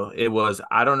Izzo. It was,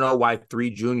 I don't know why 3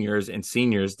 juniors and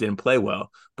seniors didn't play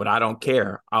well, but I don't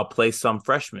care. I'll play some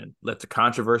freshmen. Let the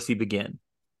controversy begin.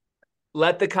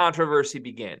 Let the controversy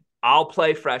begin. I'll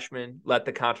play freshman. Let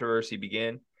the controversy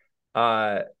begin.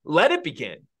 Let it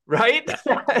begin, right?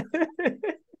 That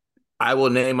I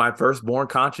will name my firstborn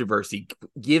controversy.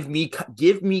 Give me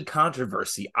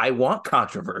controversy. I want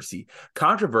controversy.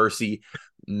 Controversy,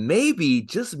 maybe,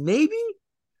 just maybe,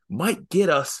 might get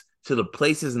us to the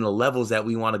places and the levels that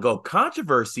we want to go.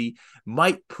 Controversy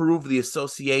might prove the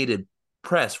Associated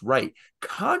Press right.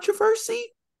 Controversy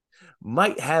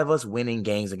might have us winning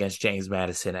games against James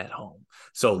Madison at home.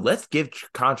 So let's give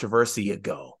controversy a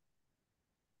go.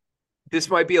 This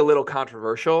might be a little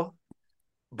controversial,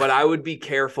 but I would be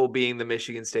careful being the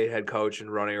Michigan State head coach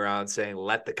and running around saying,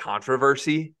 let the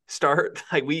controversy start.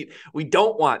 Like we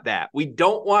don't want that. We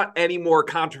don't want any more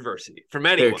controversy from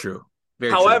Very anyone. true.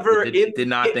 Very true. However, Did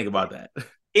not think about that.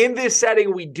 In this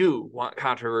setting, we do want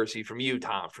controversy from you,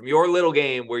 Tom, from your little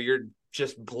game where you're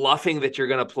just bluffing that you're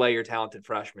going to play your talented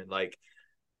freshman. Like,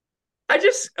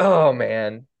 oh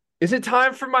man. Is it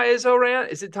time for my Izzo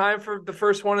rant? Is it time for the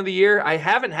first one of the year? I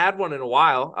haven't had one in a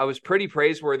while. I was pretty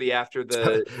praiseworthy after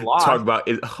the loss. Talk about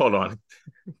it. Hold on,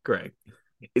 Greg.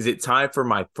 Is it time for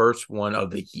my first one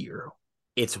of the year?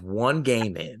 It's one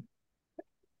game in.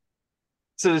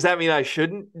 So does that mean I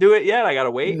shouldn't do it yet? I got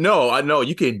to wait. No, I know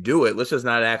you can do it. Let's just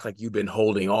not act like you've been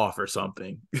holding off or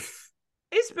something.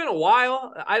 It's been a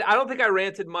while. I don't think I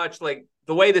ranted much. Like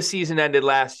the way the season ended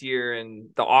last year and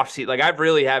the offseason. Like I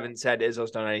really haven't said Izzo's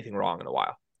done anything wrong in a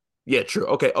while. Yeah, true.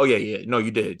 Okay. Oh, yeah, yeah. No,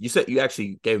 you did. You said you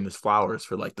actually gave him his flowers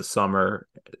for like the summer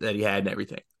that he had and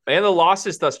everything. And the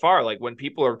losses thus far, like when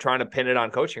people are trying to pin it on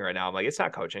coaching right now, I'm like, it's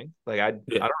not coaching. Like I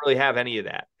Yeah. don't really have any of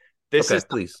that. This Okay, is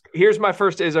please. Here's my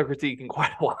first Izzo critique in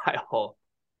quite a while.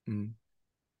 Mm.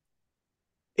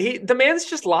 The man's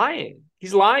just lying.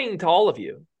 He's lying to all of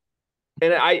you.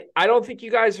 And I don't think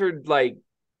you guys are like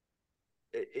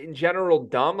in general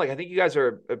dumb. Like I think you guys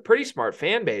are a pretty smart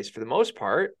fan base for the most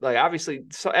part. Like obviously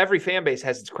every fan base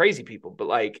has its crazy people, but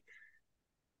like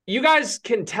you guys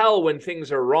can tell when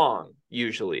things are wrong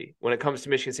usually when it comes to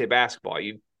Michigan State basketball.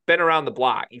 You've been around the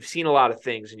block, you've seen a lot of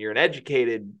things, and you're an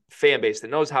educated fan base that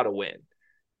knows how to win.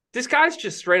 This guy's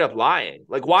just straight up lying.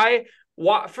 Like why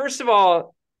first of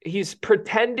all, he's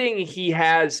pretending he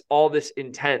has all this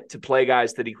intent to play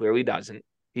guys that he clearly doesn't.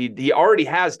 He already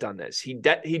has done this. He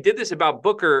did this about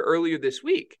Booker earlier this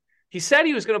week. He said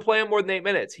he was going to play him more than 8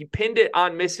 minutes. He pinned it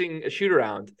on missing a shoot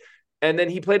around, and then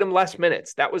he played him less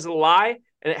minutes. That was a lie,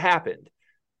 and it happened.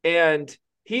 And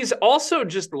he's also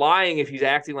just lying if he's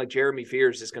acting like Jeremy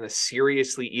Fears is going to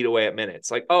seriously eat away at minutes.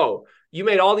 Like, oh, you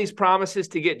made all these promises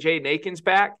to get Jaden Akins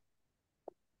back.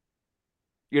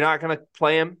 You're not going to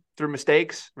play him through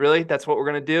mistakes? Really? That's what we're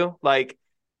going to do? Like,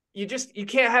 you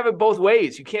can't have it both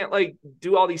ways. You can't like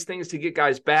do all these things to get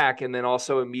guys back and then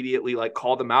also immediately like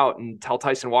call them out and tell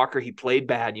Tyson Walker he played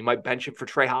bad. You might bench him for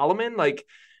Trey Holloman. Like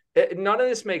none of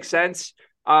this makes sense.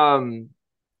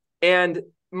 And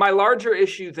my larger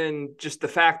issue than just the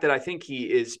fact that I think he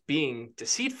is being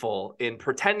deceitful in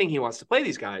pretending he wants to play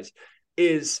these guys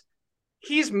is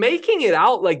he's making it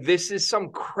out like this is some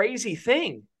crazy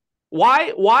thing.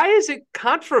 Why is it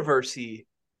controversy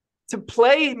to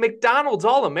play McDonald's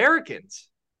All-Americans?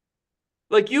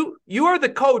 Like you are the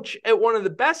coach at one of the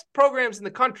best programs in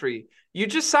the country. You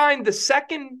just signed the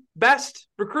second best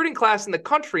recruiting class in the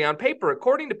country on paper,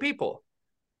 according to people.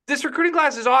 This recruiting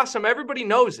class is awesome. Everybody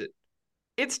knows it.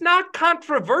 It's not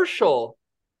controversial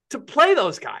to play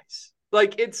those guys.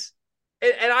 Like and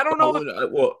I don't know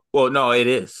if No, it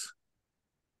is.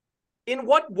 in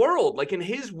what world, like in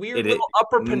his weird It is. little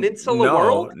Upper Peninsula No,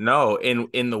 world. no.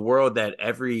 In the world that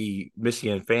every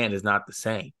Michigan fan is not the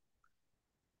same.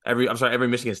 Every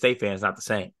Michigan State fan is not the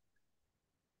same.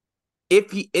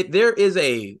 If there is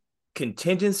a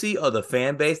contingency of the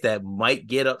fan base that might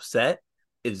get upset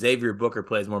if Xavier Booker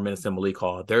plays more minutes than Malik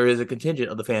Hall, there is a contingent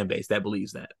of the fan base that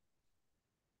believes that.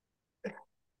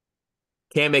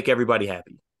 Can't make everybody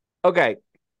happy. Okay.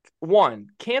 One,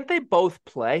 can't they both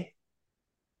play?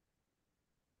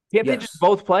 Can't they just Yes.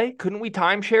 both play? Couldn't we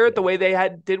timeshare it the Yeah. way they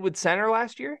did with center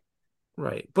last year?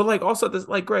 Right. But like also this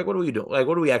like Greg, what are we doing? Like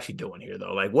what are we actually doing here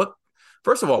though? Like what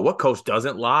first of all, what coach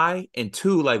doesn't lie? And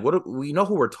two, like we know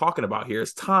who we're talking about here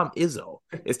is Tom Izzo.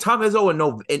 Is Tom Izzo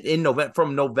in November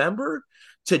from November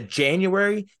to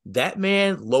January? That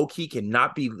man low key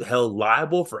cannot be held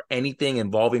liable for anything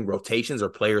involving rotations or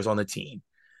players on the team.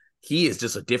 He is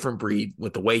just a different breed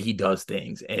with the way he does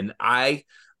things. And I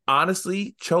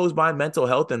honestly chose my mental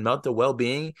health and mental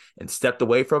well-being and stepped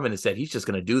away from it and said he's just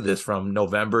going to do this from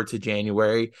November to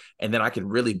January, and then I can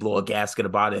really blow a gasket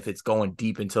about it if it's going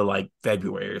deep into like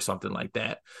February or something like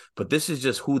that. But this is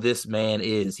just who this man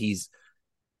is. He's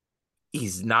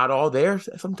not all there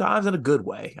sometimes in a good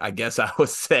way, I guess I would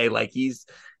say. Like he's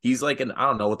like an, I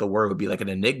don't know what the word would be, like an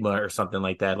enigma or something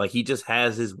like that. Like he just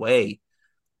has his way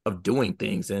of doing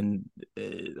things, and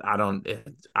I don't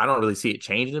really see it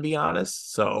changing, to be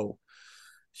honest. So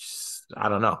I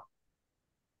don't know.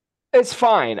 It's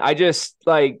fine. I just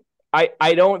like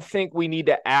I don't think we need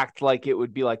to act like it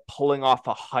would be like pulling off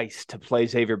a heist to play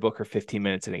Xavier Booker 15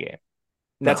 minutes in a game.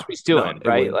 That's No, what he's no, doing, it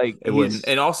right? wouldn't. Like It wouldn't.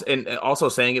 And also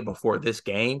saying it before this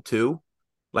game too.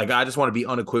 Like I just want to be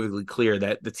unequivocally clear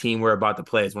that the team we're about to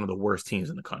play is one of the worst teams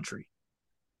in the country.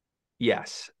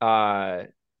 yes.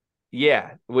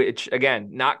 Yeah, which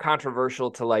again, not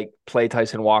controversial to like play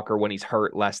Tyson Walker when he's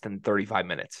hurt less than 35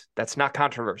 minutes. That's not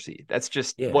controversy. That's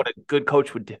just Yeah, what a good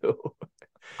coach would do.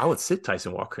 I would sit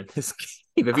Tyson Walker in this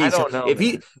game I don't know,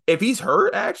 man. if he's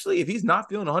hurt. Actually, if he's not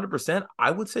feeling 100%, I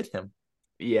would sit him.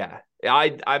 Yeah.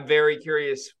 I'm very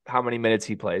curious how many minutes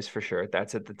he plays for sure.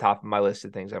 That's at the top of my list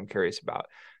of things I'm curious about.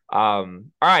 All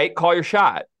right, call your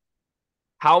shot.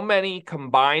 How many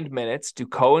combined minutes do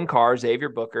Cohen Carr, Xavier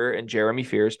Booker, and Jeremy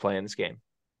Fears play in this game?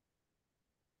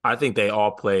 I think they all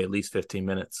play at least 15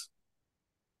 minutes.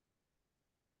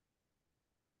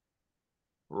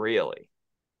 Really?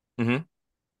 Mm-hmm.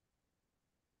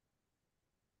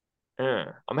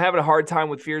 I'm having a hard time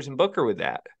with Fears and Booker with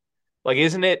that. Like,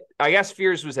 isn't it? I guess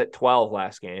Fears was at 12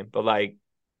 last game, but like,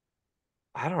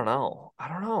 I don't know. I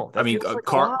don't know. I That mean, feels like a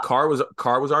Carr lot.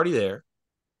 Carr was already there,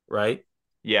 right?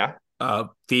 Yeah.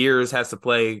 Fears has to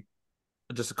play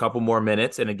just a couple more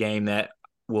minutes in a game that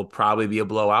will probably be a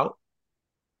blowout.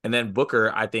 And then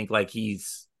Booker, I think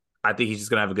he's just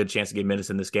gonna have a good chance to get minutes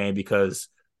in this game because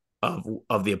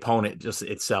of the opponent just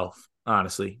itself,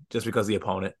 honestly, just because the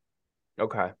opponent.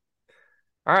 Okay.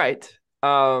 All right.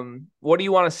 What do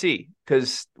you want to see?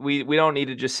 Because we don't need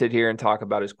to just sit here and talk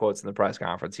about his quotes in the press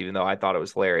conference, even though I thought it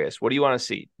was hilarious. What do you want to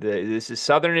see? This is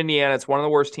Southern Indiana. It's one of the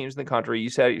worst teams in the country. You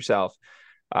said it yourself.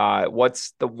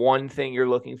 What's the one thing you're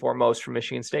looking for most from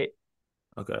Michigan State?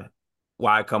 Okay.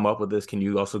 Why I come up with this? Can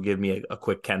you also give me a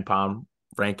quick Ken Palm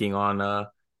ranking on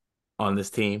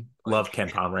this team? Love Ken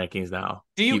Palm rankings now.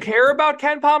 Do you care about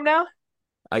Ken Palm now?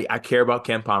 I care about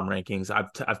Ken Palm rankings.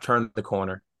 I've turned the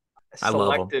corner. I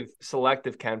love them.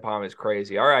 Selective Ken Palm is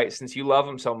crazy. All right, since you love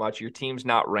him so much, your team's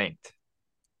not ranked.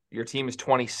 Your team is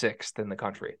 26th in the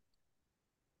country.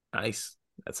 Nice.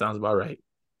 That sounds about right.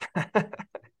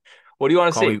 What do you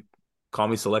want to Call see? me call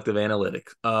me selective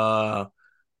analytics.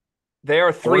 They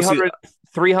are I want to see.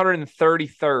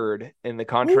 333rd in the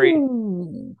country.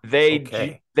 Ooh, They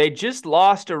okay. they just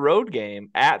lost a road game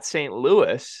at St.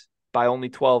 Louis by only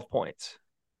 12 points.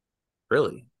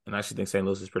 Really? And I actually think St.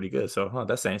 Louis is pretty good. So,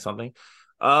 that's saying something.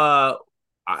 Uh,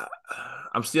 I,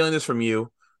 I'm stealing this from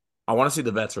you. I want to see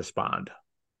the vets respond.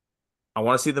 I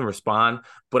want to see them respond,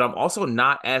 but I'm also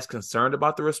not as concerned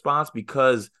about the response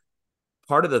because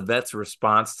part of the vets'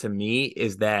 response to me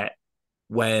is that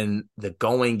when the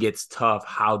going gets tough,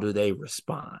 how do they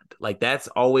respond? Like that's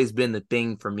always been the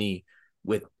thing for me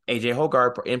with AJ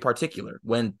Hogarth in particular.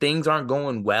 When things aren't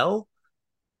going well,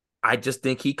 I just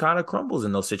think he kind of crumbles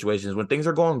in those situations. When things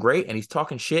are going great and he's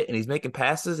talking shit and he's making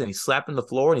passes and he's slapping the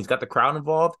floor and he's got the crowd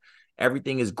involved,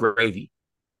 everything is gravy.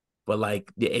 But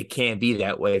like it can't be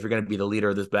that way. If you're going to be the leader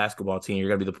of this basketball team, you're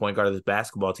going to be the point guard of this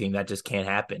basketball team. That just can't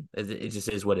happen. It just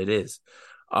is what it is.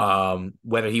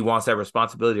 Whether he wants that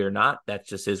responsibility or not, that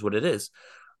just is what it is.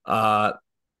 Uh,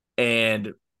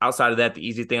 and outside of that, the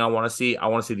easy thing I want to see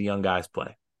the young guys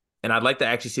play. And I'd like to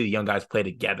actually see the young guys play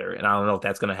together. And I don't know if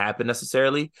that's going to happen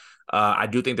necessarily. I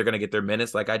do think they're going to get their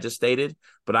minutes, like I just stated,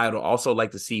 but I would also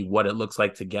like to see what it looks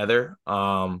like together.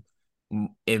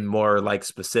 In more like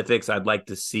specifics, I'd like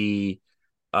to see,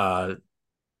 uh,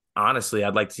 honestly,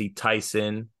 I'd like to see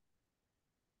Tyson,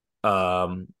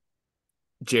 um,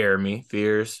 Jeremy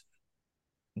Fears,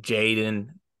 Jaden,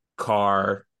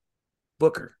 Carr,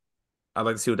 Booker. I'd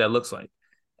like to see what that looks like.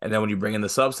 And then when you bring in the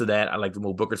subs to that, I'd like to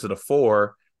move Booker to the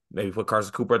 4, maybe put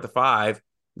Carson Cooper at the 5,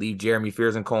 leave Jeremy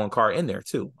Fears and Colin Carr in there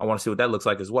too. I want to see what that looks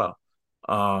like as well.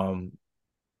 Um,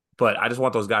 but I just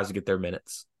want those guys to get their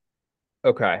minutes.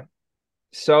 Okay.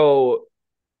 So,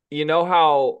 you know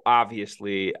how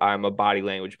obviously I'm a body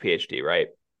language PhD, right?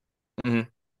 Mm-hmm.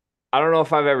 I don't know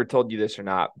if I've ever told you this or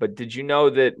not, but did you know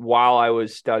that while I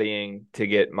was studying to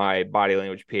get my body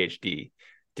language PhD,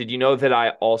 did you know that I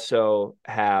also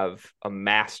have a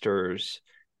master's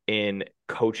in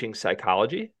coaching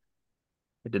psychology?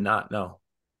 I did not know.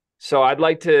 So I'd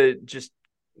like to just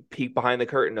peek behind the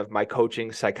curtain of my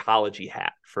coaching psychology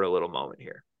hat for a little moment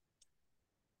here.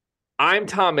 I'm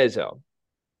Tom Izzo.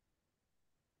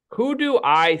 Who do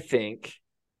I think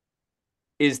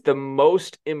is the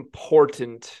most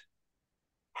important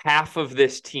half of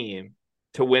this team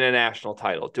to win a national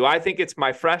title? Do I think it's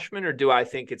my freshmen or do I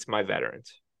think it's my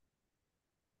veterans?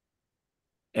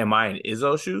 Am I in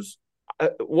Izzo shoes?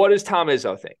 What does Tom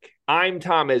Izzo think? I'm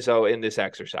Tom Izzo in this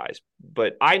exercise,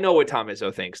 but I know what Tom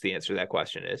Izzo thinks the answer to that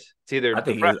question is. It's either I the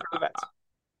think freshmen or the vets.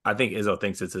 I think Izzo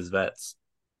thinks it's his vets.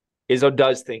 Izzo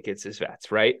does think it's his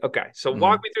vets, right? Okay, so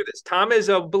walk Mm-hmm. me through this. Tom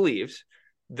Izzo believes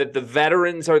that the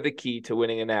veterans are the key to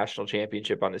winning a national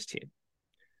championship on his team.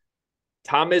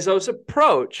 Tom Izzo's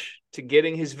approach to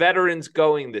getting his veterans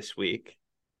going this week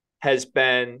has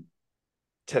been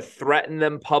to threaten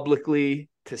them publicly,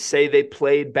 to say they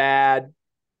played bad,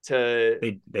 to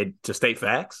They to state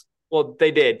facts. well,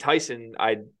 they did.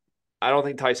 I don't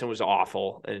think Tyson was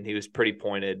awful, and he was pretty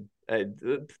pointed.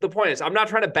 The point is, I'm not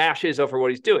trying to bash Izzo for what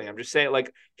he's doing. I'm just saying,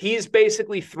 like, he's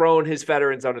basically thrown his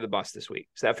veterans under the bus this week.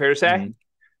 Is that fair to say? Mm-hmm.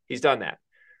 He's done that.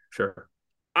 Sure.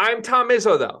 I'm Tom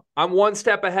Izzo, though. I'm one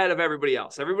step ahead of everybody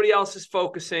else. Everybody else is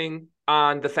focusing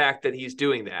on the fact that he's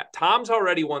doing that. Tom's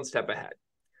already one step ahead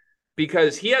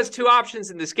because he has two options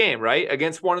in this game, right?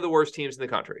 Against one of the worst teams in the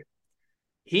country.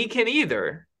 He can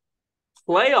either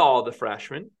play all the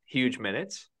freshmen, huge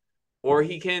minutes, or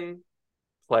he can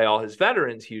play all his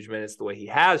veterans, huge minutes, the way he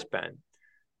has been.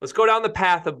 Let's go down the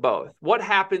path of both. What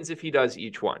happens if he does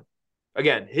each one?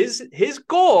 Again, his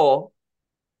goal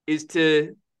is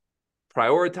to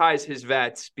prioritize his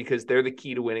vets because they're the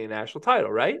key to winning a national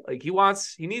title, right? Like he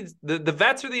needs the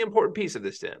vets are the important piece of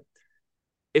this team.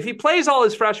 If he plays all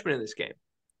his freshmen in this game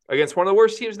against one of the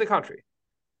worst teams in the country,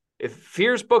 if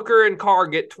Fierce, Booker, and Carr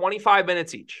get 25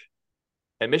 minutes each,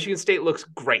 and Michigan State looks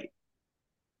great,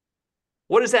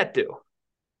 what does that do?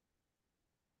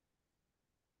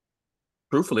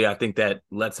 Truthfully, I think that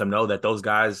lets him know that those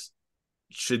guys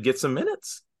should get some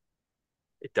minutes.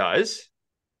 It does.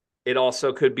 It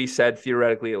also could be said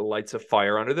theoretically it lights a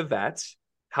fire under the vets.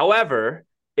 However,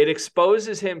 it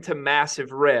exposes him to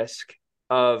massive risk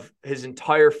of his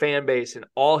entire fan base and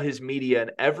all his media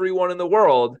and everyone in the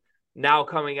world now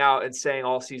coming out and saying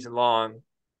all season long,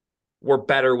 we're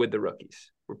better with the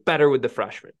rookies. We're better with the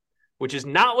freshmen, which is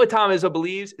not what Tom Izzo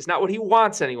believes. It's not what he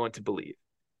wants anyone to believe.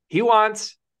 He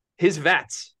wants his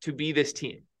vets to be this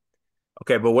team.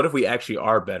 Okay, but what if we actually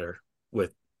are better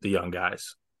with the young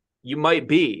guys? You might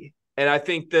be. And I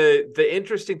think the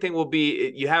interesting thing will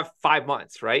be you have 5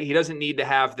 months, right? He doesn't need to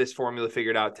have this formula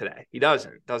figured out today. He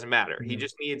doesn't matter. Mm-hmm. He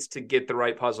just needs to get the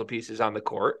right puzzle pieces on the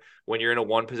court when you're in a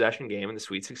one possession game in the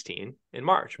Sweet 16 in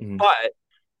March. Mm-hmm. But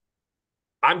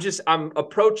I'm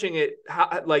approaching it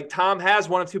like Tom has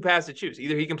one of two paths to choose.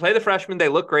 Either he can play the freshmen, they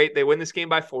look great, they win this game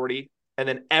by 40, and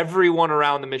then everyone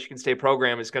around the Michigan State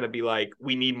program is going to be like,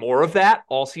 we need more of that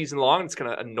all season long. It's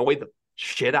going to annoy the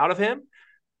shit out of him.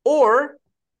 Or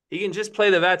he can just play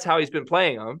the vets how he's been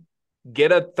playing them,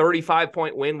 get a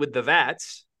 35-point win with the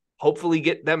vets, hopefully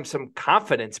get them some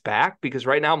confidence back, because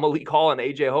right now Malik Hall and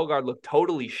AJ Hoggard look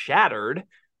totally shattered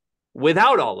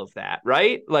without all of that,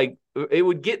 right? Like, it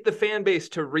would get the fan base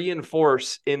to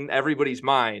reinforce in everybody's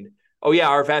mind, oh yeah,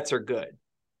 our vets are good,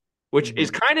 which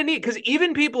is kind of neat, because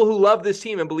even people who love this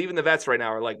team and believe in the vets right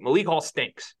now are like, Malik Hall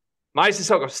stinks. Maya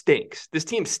Sissoko stinks. This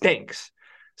team stinks.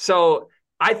 So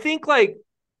I think, like,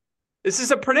 this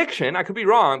is a prediction. I could be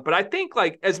wrong, but I think,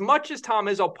 like, as much as Tom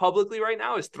Izzo publicly right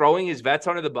now is throwing his vets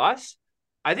under the bus,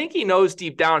 I think he knows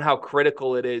deep down how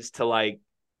critical it is to, like,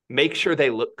 make sure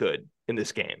they look good in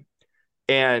this game.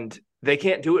 And they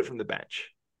can't do it from the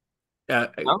bench.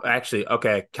 Actually,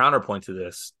 okay, counterpoint to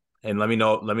this, and let me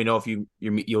know if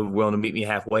you're willing to meet me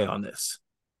halfway on this.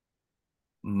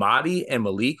 Madi and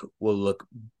Malik will look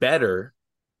better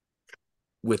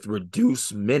with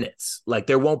reduced minutes. Like,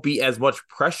 there won't be as much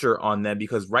pressure on them,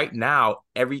 because right now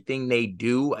everything they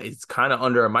do is kind of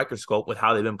under a microscope with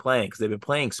how they've been playing, because they've been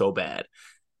playing so bad.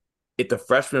 If the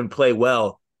freshmen play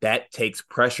well, that takes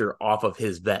pressure off of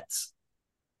his vets.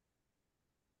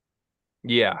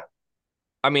 Yeah.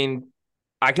 I mean,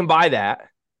 I can buy that.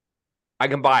 I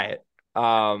can buy it.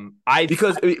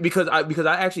 Because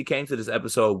I actually came to this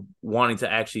episode wanting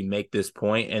to actually make this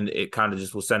point, and it kind of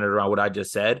just was centered around what I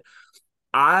just said.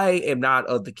 I am not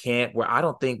of the camp where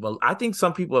I think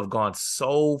some people have gone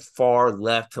so far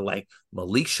left to, like,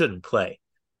 Malik shouldn't play.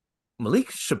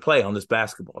 Malik should play on this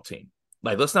basketball team.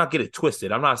 Like, let's not get it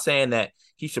twisted. I'm not saying that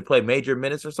he should play major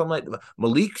minutes or something like that.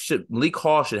 Malik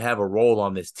Hall should have a role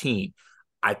on this team.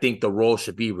 I think the role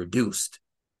should be reduced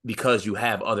because you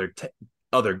have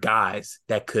other guys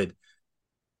that could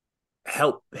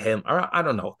help him, or I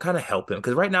don't know, kind of help him.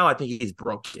 Because right now I think he's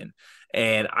broken.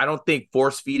 And I don't think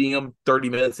force feeding him 30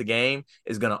 minutes a game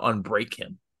is going to unbreak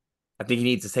him. I think he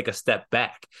needs to take a step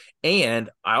back. And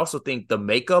I also think the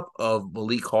makeup of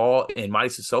Malik Hall and Madi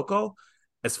Sissoko,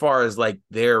 as far as, like,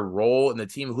 their role in the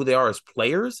team, who they are as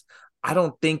players, I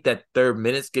don't think that their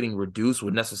minutes getting reduced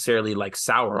would necessarily, like,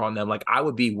 sour on them. Like, I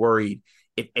would be worried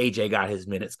if AJ got his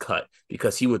minutes cut,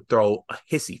 because he would throw a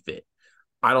hissy fit.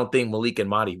 I don't think Malik and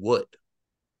Madi would.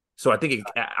 So I think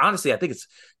honestly, I think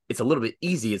it's a little bit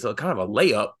easy. It's a kind of a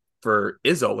layup for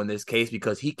Izzo in this case,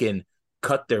 because he can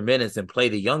cut their minutes and play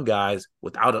the young guys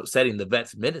without upsetting the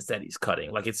vets' minutes that he's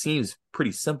cutting. Like, it seems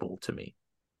pretty simple to me.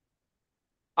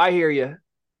 I hear you.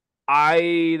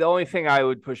 The only thing I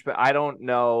would push back, I don't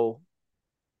know.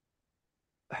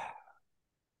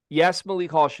 Yes,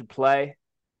 Malik Hall should play.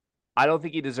 I don't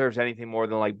think he deserves anything more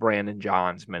than, like, Brandon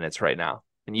John's minutes right now.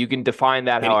 And you can define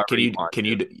that however you want.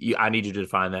 I need you to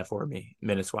define that for me,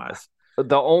 minutes wise.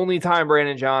 The only time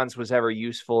Brandon Johns was ever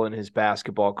useful in his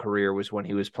basketball career was when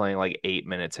he was playing like 8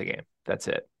 minutes a game. That's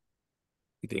it.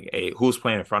 You think 8? Who's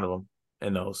playing in front of him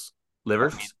in those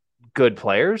livers? I mean, good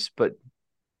players, but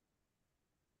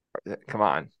come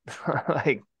on.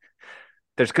 Like,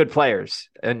 there's good players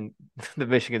in the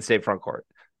Michigan State front court.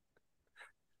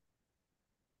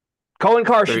 Colin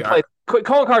Carr should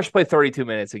play 32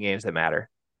 minutes in games that matter.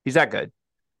 He's that good.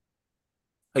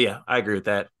 Oh, yeah, I agree with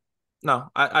that. No,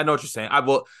 I know what you're saying.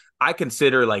 I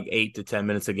consider, like, 8 to 10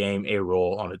 minutes a game a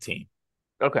role on a team.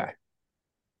 Okay.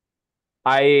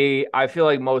 I feel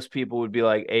like most people would be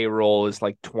like a roll is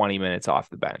like 20 minutes off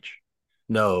the bench.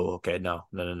 No, okay, no.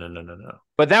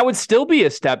 But that would still be a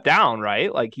step down,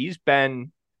 right? Like he's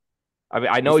been I mean,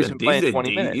 I know he's been playing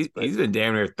 20 minutes, but He's been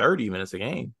damn near 30 minutes a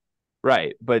game.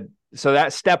 right. But so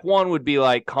that step one would be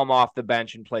like come off the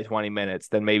bench and play 20 minutes.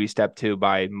 Then maybe step two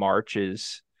by March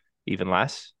is even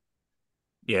less.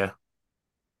 Yeah.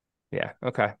 Yeah.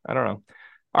 Okay. I don't know.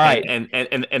 All And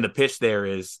right. the pitch there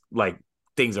is like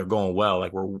things are going well.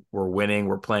 Like we're winning,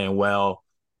 we're playing well.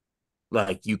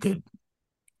 Like you could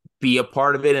be a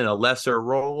part of it in a lesser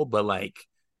role, but like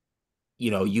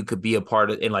you could be a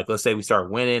part of, and like let's say we start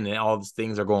winning and all these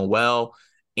things are going well,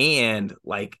 and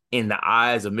like in the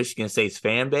eyes of Michigan State's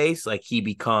fan base, like he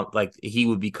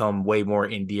would become way more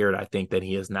endeared, I think, than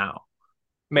he is now.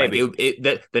 Like Maybe.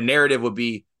 that the narrative would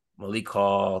be Malik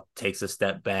Hall takes a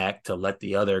step back to let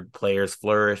the other players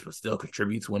flourish, but still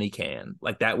contributes when he can.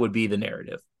 Like that would be the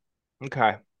narrative.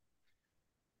 Okay.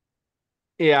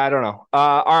 Yeah, I don't know.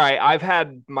 All right. I've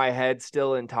had my head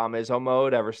still in Tom Izzo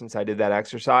mode ever since I did that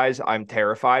exercise. I'm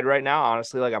terrified right now.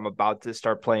 Honestly, like I'm about to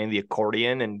start playing the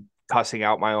accordion and cussing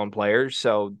out my own players.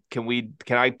 So can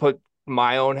I put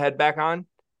my own head back on?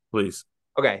 Please,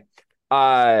 Okay.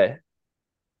 Uh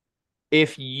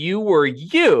if you were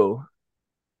you,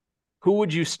 who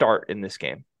would you start in this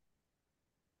game?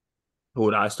 who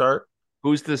would I start?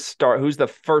 Who's the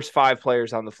first five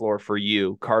players on the floor for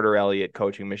you, Carter Elliott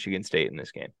coaching Michigan State in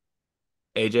this game?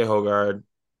 AJ Hogard,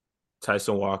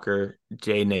 Tyson Walker,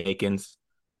 Jay Nakins,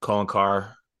 Colin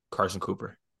Carr, Carson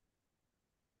Cooper.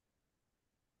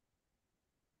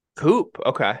 Coop.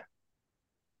 Okay.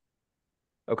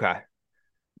 Okay.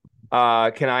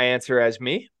 Can I answer as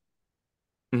me?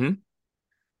 Mm-hmm.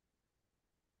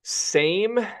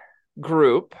 Same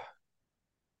group,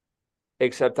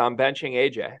 except I'm benching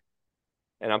AJ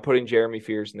and I'm putting Jeremy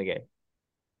Fears in the game.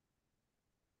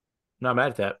 Not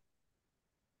mad at that.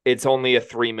 It's only a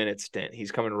 3 minute stint.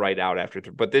 He's coming right out after,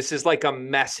 but this is like a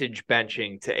message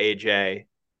benching to AJ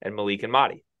and Malik and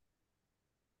Mahdi.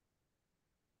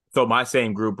 So my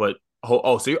same group, but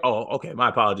okay. My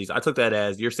apologies. I took that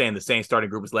as you're saying the same starting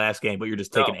group as last game, but you're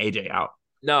just taking No, AJ out.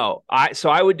 no.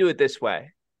 I would do it this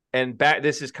way, and back.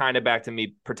 This is kind of back to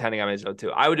me pretending I'm Izzo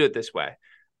too. I would do it this way.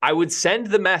 I would send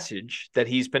the message that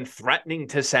he's been threatening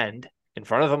to send in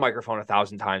front of a microphone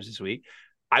 1,000 times this week.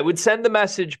 I would send the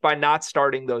message by not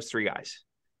starting those three guys.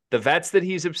 The vets that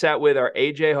he's upset with are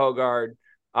AJ Hogard,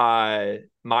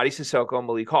 Madi Sissoko, and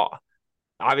Malik Hall.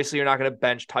 Obviously, you're not going to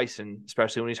bench Tyson,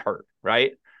 especially when he's hurt,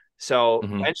 right? So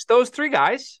Mm-hmm. bench those three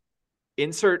guys.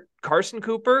 Insert Carson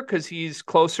Cooper because he's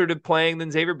closer to playing than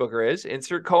Xavier Booker is.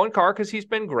 Insert Cohen Carr because he's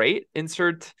been great.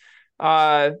 Insert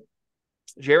uh,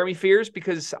 Jeremy Fears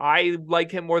because I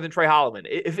like him more than Trey Holloman.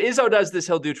 If Izzo does this,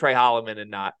 he'll do Trey Holloman and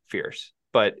not Fears.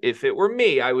 But if it were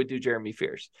me, I would do Jeremy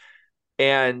Fears.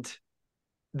 And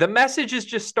the message is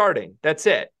just starting. That's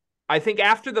it. I think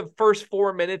after the first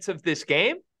 4 minutes of this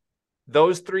game,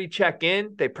 those three check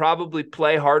in. They probably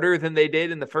play harder than they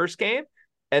did in the first game.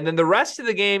 And then the rest of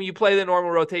the game, you play the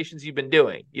normal rotations you've been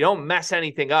doing. You don't mess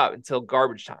anything up until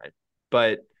garbage time.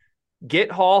 But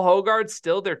get Hall, Hogard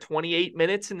still their 28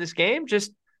 minutes in this game.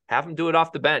 Just have them do it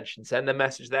off the bench and send the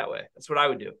message that way. That's what I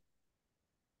would do.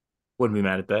 Wouldn't be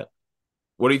mad at that.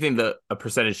 What do you think the a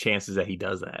percentage chances that he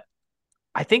does that?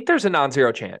 I think there's a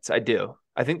non-zero chance. I do.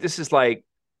 I think this is like,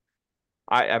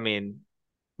 I mean,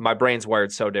 my brain's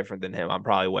wired so different than him. I'm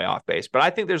probably way off base, but I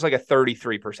think there's like a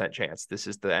 33% chance this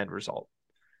is the end result.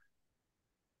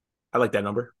 I like that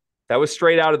number. That was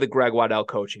straight out of the Greg Waddell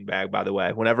coaching bag, by the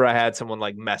way. Whenever I had someone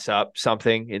like mess up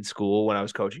something in school when I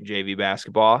was coaching JV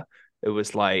basketball, it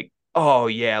was like, oh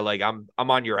yeah, like I'm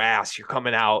on your ass. You're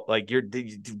coming out. Like you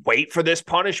wait for this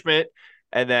punishment.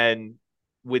 And then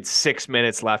with 6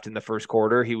 minutes left in the first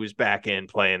quarter, he was back in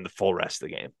playing the full rest of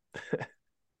the game.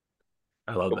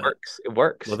 I love It that. works. It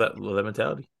works. Love that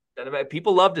mentality. And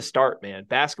people love to start, man.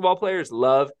 Basketball players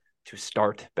love to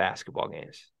start basketball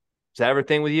games. Is that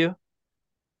everything with you?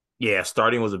 Yeah,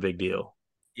 starting was a big deal.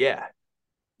 Yeah.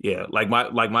 Yeah, like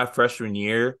my freshman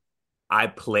year, I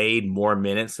played more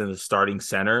minutes than the starting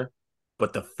center,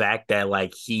 but the fact that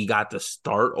like he got to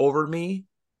start over me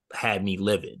had me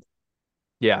livid.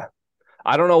 Yeah.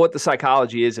 I don't know what the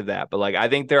psychology is of that, but like I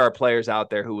think there are players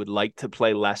out there who would like to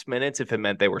play less minutes if it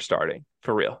meant they were starting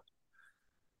for real.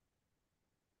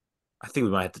 I think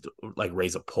we might have to like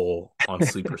raise a poll on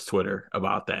Sleeper's Twitter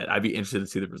about that. I'd be interested to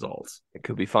see the results. It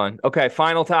could be fun. Okay,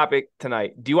 final topic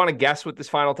tonight. Do you want to guess what this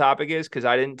final topic is? Because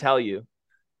I didn't tell you.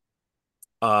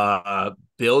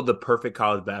 Build the perfect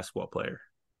college basketball player.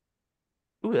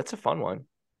 Ooh, that's a fun one.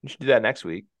 You should do that next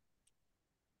week.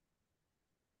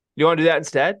 You want to do that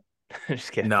instead?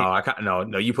 Just kidding. No, I can't. No,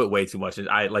 no, you put way too much.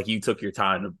 I like you took your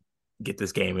time to get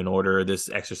this game in order, this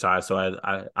exercise. So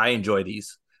I enjoy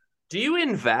these Do you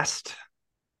invest?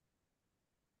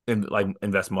 and like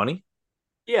invest money.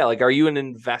 Yeah, like are you an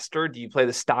investor? Do you play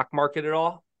the stock market at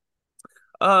all?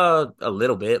 A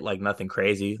little bit, like nothing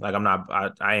crazy. Like I'm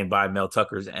not. I ain't buy Mel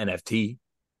Tucker's NFT.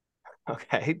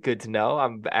 Okay, good to know.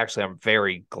 I'm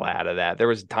very glad of that. There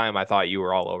was a time I thought you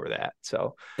were all over that.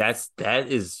 So That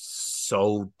is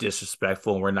so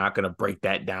disrespectful. And we're not going to break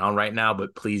that down right now.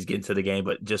 But please get into the game.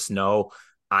 But just know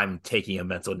I'm taking a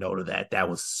mental note of that. That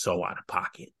was so out of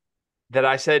pocket. that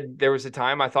I said there was a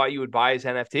time I thought you would buy his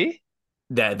NFT.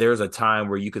 That there's a time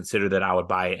where you consider that I would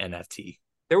buy an NFT.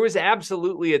 There was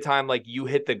absolutely a time like you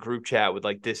hit the group chat with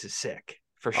like this is sick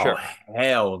for Oh sure.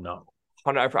 hell no.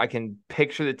 I can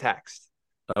picture the text.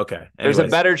 Okay. There's a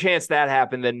Anyways, better chance that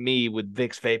happened than me with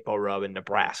Vicks Vapo Rub in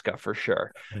Nebraska for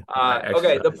sure. Okay,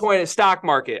 the exercise. point is stock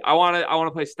market. I want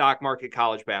to play stock market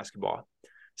college basketball.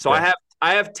 So Okay.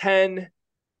 I have 10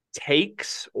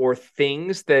 takes or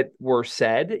things that were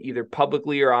said either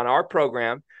publicly or on our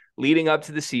program leading up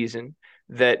to the season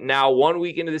that now 1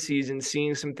 week into the season,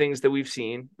 seeing some things that we've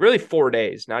seen, really 4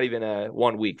 days, not even a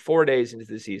 1 week, 4 days into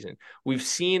the season, we've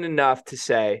seen enough to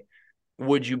say,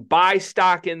 would you buy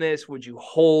stock in this? Would you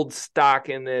hold stock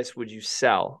in this? Would you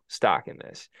sell stock in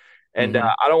this? And Mm-hmm.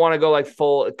 I don't want to go like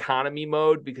full economy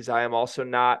mode because I am also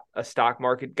not a stock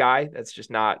market guy. That's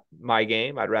just not my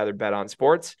game. I'd rather bet on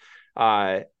sports.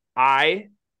 I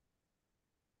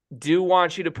do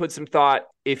want you to put some thought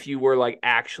if you were like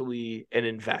actually an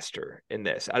investor in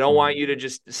this. I don't Mm-hmm. want you to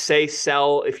just say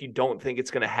sell if you don't think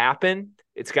it's going to happen.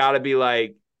 It's got to be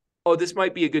like, oh, this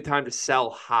might be a good time to sell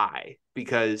high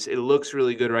because it looks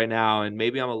really good right now. And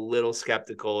maybe I'm a little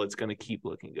skeptical it's going to keep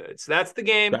looking good. So that's the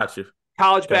game. Got you.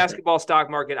 College Okay. basketball stock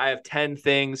market. I have 10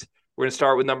 things. We're going to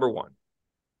start with number one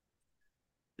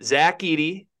Zach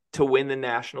Edey to win the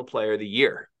National Player of the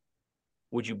Year.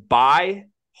 Would you buy,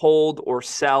 hold, or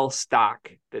sell stock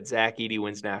that Zach Edey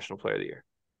wins National Player of the Year?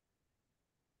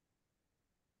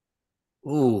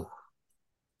 Ooh.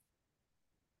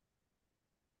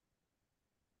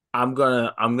 I'm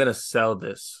gonna sell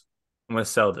this. I'm gonna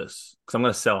sell this because I'm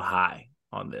gonna sell high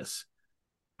on this.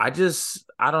 I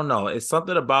don't know. It's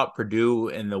something about Purdue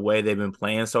and the way they've been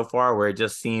playing so far where it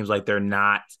just seems like they're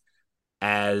not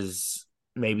as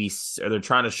maybe, or they're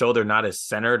trying to show they're not as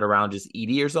centered around just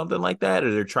Edie or something like that,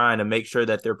 or they're trying to make sure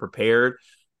that they're prepared.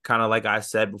 Kind of like I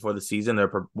said before the season,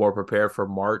 they're more prepared for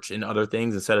March and other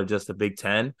things instead of just the Big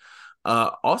Ten.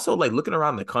 Also, like looking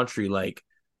around the country, like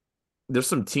there's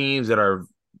some teams that are,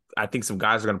 I think some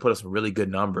guys are going to put up some really good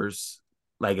numbers.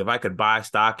 Like if I could buy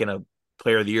stock in a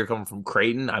player of the year coming from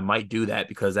Creighton, I might do that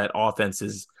because that offense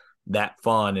is that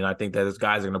fun. And I think that those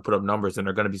guys are going to put up numbers and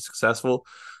they're going to be successful.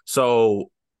 So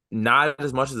not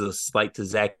as much as a slight to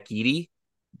Zach Edey,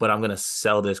 but I'm going to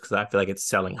sell this because I feel like it's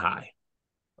selling high.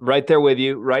 Right there with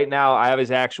you. Right now, I have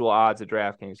his actual odds at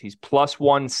DraftKings. He's plus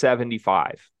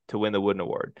 175 to win the Wooden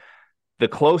Award. The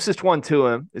closest one to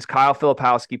him is Kyle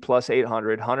Filipowski plus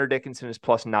 800. Hunter Dickinson is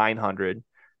plus 900.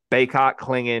 Baycott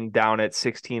Klingon down at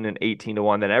 16 and 18 to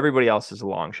 1. Then everybody else is a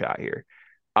long shot here.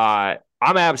 I'm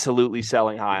absolutely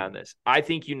selling high on this. I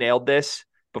think you nailed this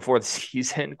before the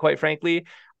season, quite frankly.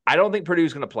 I don't think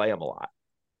Purdue's going to play him a lot.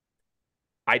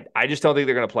 I just don't think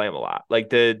they're going to play him a lot. Like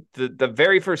the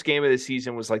very first game of the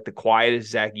season was like the quietest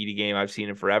Zach Edey game I've seen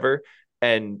in forever.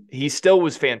 And he still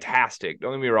was fantastic.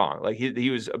 Don't get me wrong. Like he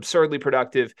was absurdly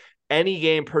productive. Any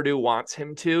game Purdue wants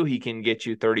him to, he can get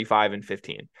you 35 and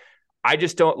 15. I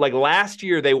just don't like last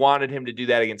year they wanted him to do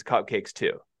that against Cupcakes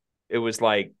too. It was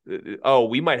like, oh,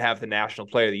 we might have the National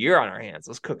Player of the Year on our hands.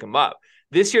 Let's cook him up.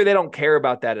 This year they don't care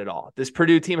about that at all. This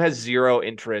Purdue team has zero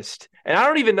interest. And I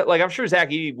don't even like I'm sure Zach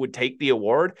Edey would take the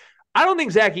award. I don't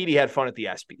think Zach Edey had fun at the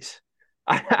ESPYs.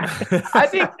 I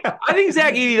think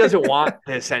Zach Edey doesn't want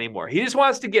this anymore. He just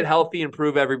wants to get healthy and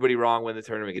prove everybody wrong when the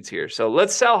tournament gets here. So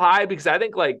let's sell high because I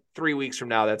think like 3 weeks from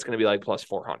now that's going to be like plus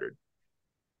 400.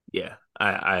 Yeah,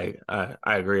 I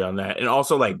agree on that. And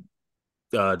also like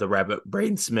the rabbit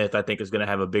Braden Smith, I think is going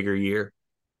to have a bigger year,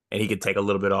 and he could take a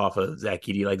little bit off of Zach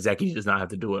Edey. Like Zach Edey does not have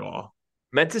to do it all.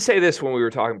 Meant to say this when we were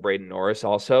talking Braden Norris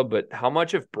also, but how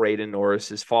much of Braden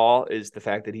Norris's fall is the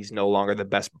fact that he's no longer the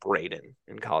best Braden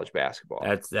in college basketball?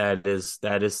 That is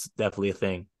definitely a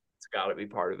thing. It's got to be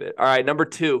part of it. All right, number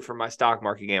two for my stock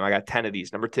market game. I got 10 of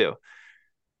these. Number two,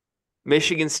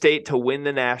 Michigan State to win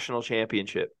the national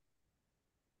championship.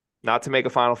 Not to make a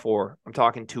Final Four. I'm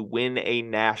talking to win a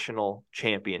national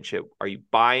championship. Are you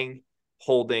buying,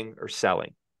 holding, or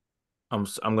selling? I'm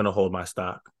gonna hold my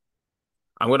stock.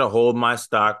 I'm gonna hold my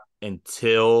stock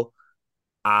until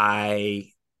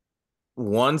I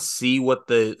one, see what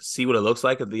it looks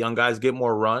like if the young guys get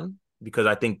more run, because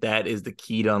I think that is the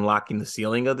key to unlocking the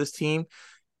ceiling of this team.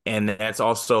 And that's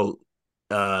also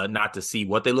not to see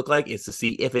what they look like, it's to see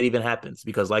if it even happens.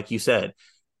 Because like you said,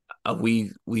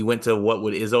 we went to what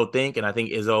would Izzo think, and I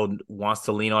think Izzo wants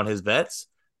to lean on his vets,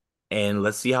 and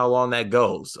let's see how long that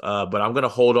goes. But I'm gonna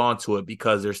hold on to it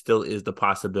because there still is the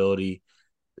possibility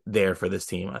there for this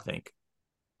team, I think.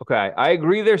 Okay, I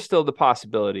agree. There's still the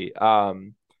possibility.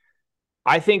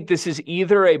 I think this is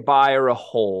either a buy or a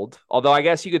hold. Although I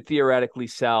guess you could theoretically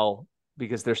sell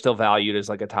because they're still valued as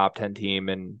like a top 10 team.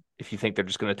 And if you think they're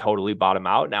just going to totally bottom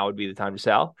out, now would be the time to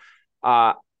sell.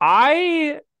 Uh,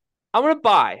 I I'm going to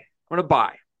buy. I'm going to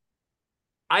buy.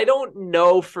 I don't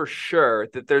know for sure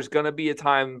that there's going to be a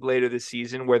time later this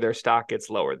season where their stock gets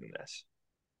lower than this.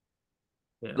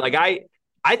 Yeah. Like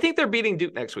I think they're beating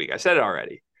Duke next week. I said it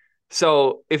already.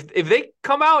 So if they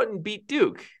come out and beat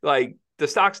Duke, like the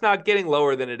stock's not getting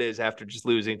lower than it is after just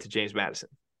losing to James Madison.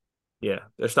 Yeah,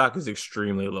 their stock is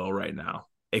extremely low right now.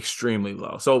 Extremely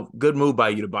low. So good move by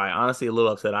you to buy. Honestly, a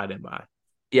little upset I didn't buy.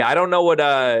 Yeah, I don't know what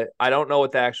the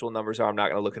actual numbers are. I'm not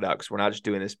going to look it up because we're not just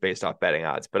doing this based off betting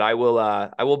odds. But I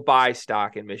will buy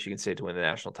stock in Michigan State to win the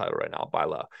national title right now. I'll buy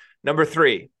low. Number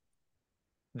 3,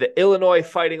 the Illinois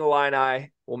Fighting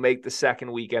Illini will make the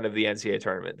second weekend of the NCAA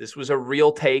tournament. This was a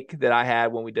real take that I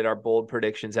had when we did our bold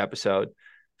predictions episode.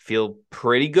 Feel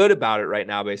pretty good about it right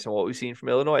now based on what we've seen from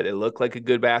Illinois. They look like a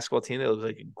good basketball team. They look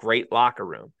like a great locker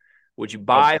room. Would you Oh,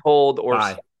 buy, hold, or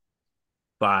buy,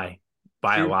 buy,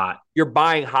 buy so a lot. you're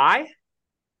buying high?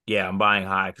 Yeah, I'm buying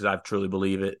high because I truly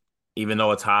believe it. Even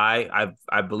though it's high,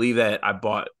 I believe that I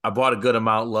bought a good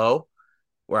amount low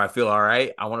where I feel all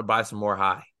right. I want to buy some more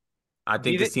high. I Do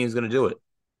think you this think team's going to do it.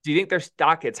 do you think their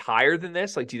stock gets higher than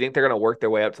this? Like, do you think they're going to work their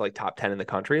way up to like top 10 in the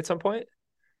country at some point?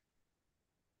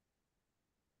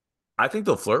 I think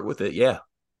they'll flirt with it. Yeah.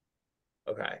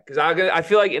 Okay, because I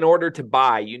feel like in order to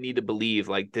buy, you need to believe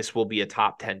like this will be a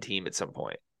top 10 team at some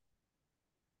point.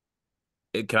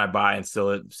 Can I buy and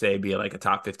still say be like a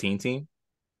top 15 team?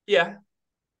 Yeah,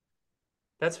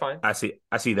 that's fine. I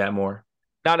see that more.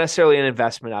 Not necessarily an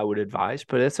investment I would advise,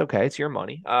 but it's okay. It's your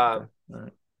money. Okay. All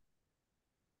right.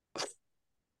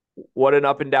 What an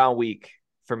up and down week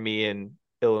for me in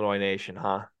Illinois Nation,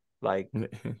 huh? Like,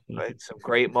 like some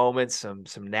great moments, some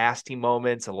nasty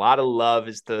moments. A lot of love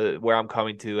is the where I'm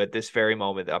coming to at this very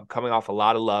moment. I'm coming off a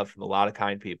lot of love from a lot of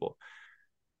kind people.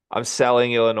 I'm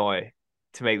selling Illinois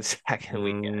to make the second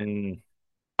weekend. Mm,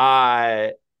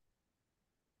 I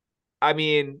I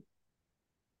mean,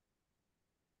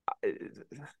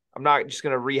 I'm not just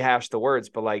gonna rehash the words,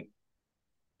 but like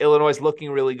Illinois is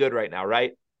looking really good right now,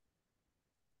 right?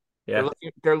 yeah.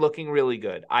 They're looking really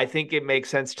good. I think it makes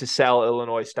sense to sell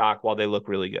Illinois stock while they look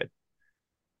really good.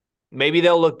 Maybe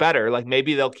they'll look better. Like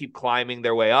maybe they'll keep climbing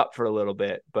their way up for a little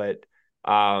bit, but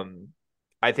um,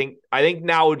 I think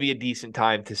now would be a decent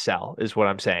time to sell, is what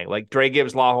I'm saying. Like Dre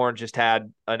Gibbs Lawhorn just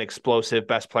had an explosive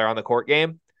best player on the court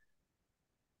game.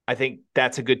 I think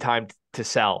that's a good time to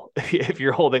sell if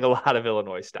you're holding a lot of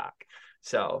Illinois stock.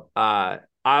 So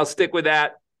I'll stick with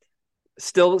that.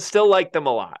 Still like them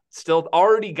a lot. Still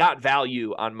already got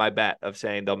value on my bet of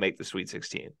saying they'll make the Sweet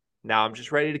 16. Now I'm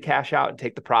just ready to cash out and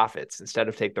take the profits instead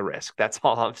of take the risk. That's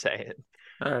all I'm saying.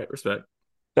 All right. Respect.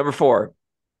 Number 4,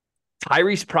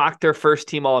 Tyrese Proctor, first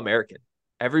team All American.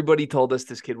 Everybody told us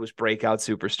this kid was breakout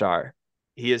superstar.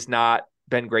 He has not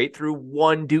been great through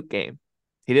one Duke game.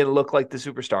 He didn't look like the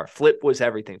superstar. Flip was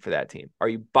everything for that team. Are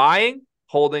you buying,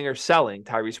 holding, or selling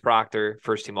Tyrese Proctor,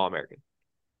 first team All American?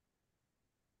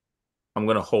 I'm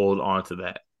going to hold on to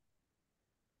that.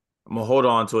 I'm going to hold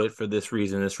on to it for this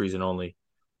reason only.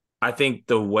 I think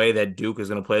the way that Duke is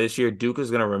going to play this year, Duke is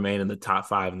going to remain in the top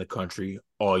 5 in the country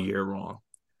all year long.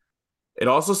 It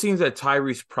also seems that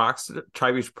Tyrese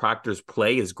Proctor's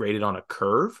play is graded on a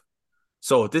curve.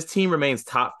 So if this team remains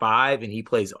top 5 and he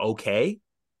plays okay,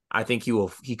 I think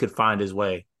he could find his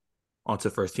way onto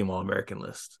first team All American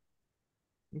list.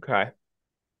 Okay.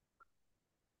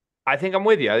 I think I'm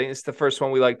with you. I think it's the first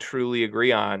one we like truly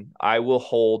agree on. I will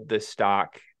hold this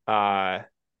stock. Now,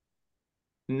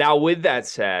 with that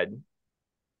said,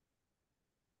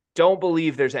 don't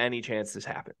believe there's any chance this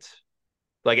happens.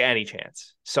 Like any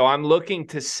chance. So I'm looking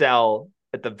to sell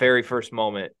at the very first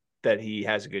moment that he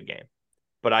has a good game.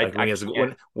 But Like when I he has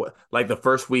can't like the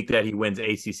first week that he wins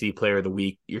ACC Player of the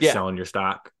Week, you're yeah, selling your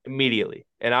stock. immediately.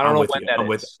 And I don't I'm know with when you. that I'm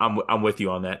with is. I'm with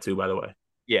you on that too. By the way,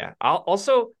 Yeah. I'll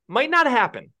also might not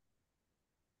happen.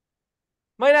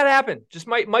 Might not happen. Just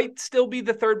might still be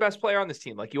the third best player on this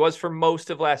team, like he was for most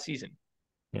of last season.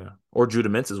 yeah. Or Judah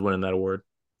Mintz is winning that award.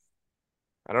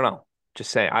 I don't know.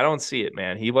 Just saying, I don't see it,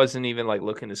 man. He wasn't even like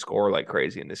looking to score like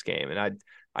crazy in this game, and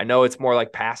I know it's more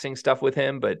like passing stuff with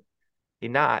him, but he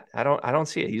not. I don't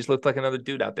see it. He just looked like another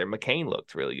dude out there. McCain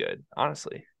looked really good,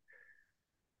 honestly.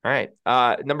 All right,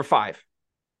 number 5,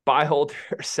 buy, hold,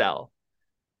 or sell.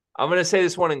 I'm gonna say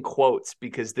this one in quotes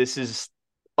because this is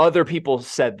other people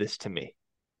said this to me.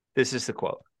 This is the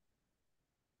quote.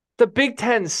 The Big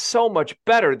Ten's so much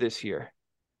better this year.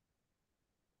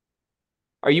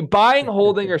 Are you buying,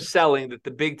 holding, or selling that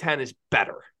the Big Ten is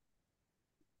better?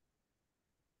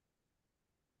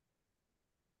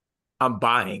 I'm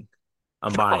buying.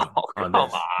 I'm buying Oh, on come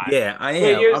this. on. Yeah, I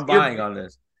Wait, am. I'm buying on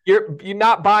this. you're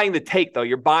not buying the take though.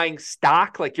 You're buying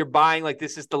stock. Like you're buying like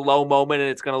this is the low moment and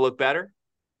it's going to look better.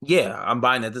 Yeah, I'm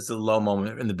buying that this is a low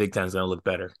moment and the Big Ten is going to look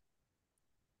better.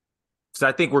 So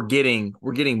I think we're getting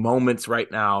moments right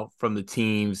now from the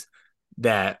teams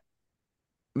that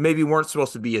maybe weren't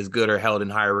supposed to be as good or held in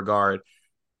higher regard.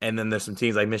 And then there's some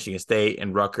teams like Michigan State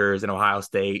and Rutgers and Ohio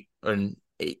State and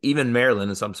even Maryland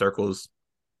in some circles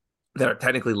that are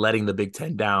technically letting the Big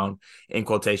Ten down in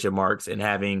quotation marks and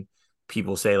having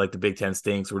people say like the Big Ten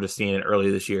stinks. We're just seeing it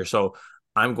earlier this year. So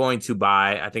I'm going to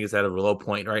buy. I think it's at a low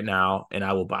point right now, and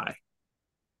I will buy.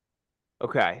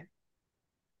 Okay.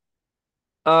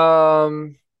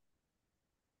 Um,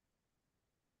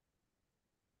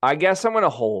 I guess I'm going to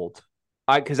hold.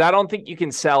 Because I don't think you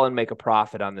can sell and make a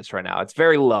profit on this right now. It's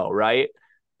very low, right?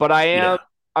 But Yeah.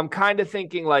 I'm kind of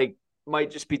thinking like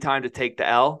might just be time to take the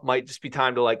L. Might just be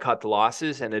time to like cut the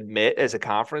losses and admit as a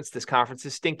conference this conference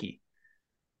is stinky.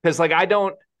 Because like I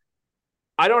don't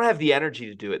have the energy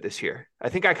to do it this year. I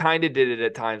think I kind of did it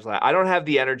at times. Like I don't have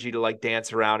the energy to like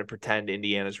dance around and pretend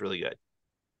Indiana's really good.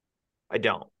 I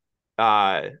don't.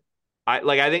 I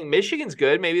think Michigan's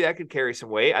good. Maybe that could carry some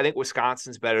weight. I think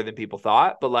Wisconsin's better than people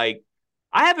thought, but like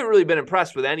I haven't really been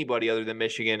impressed with anybody other than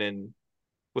Michigan and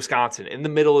Wisconsin in the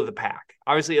middle of the pack.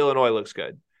 Obviously, Illinois looks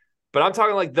good, but I'm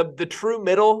talking like the true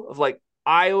middle of like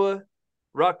Iowa,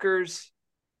 Rutgers.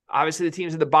 Obviously, the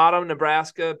teams at the bottom,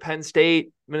 Nebraska, Penn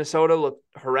State, Minnesota look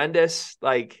horrendous.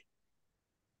 Like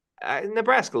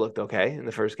Nebraska looked okay in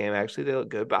the first game. Actually, they look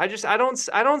good, but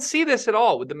I don't see this at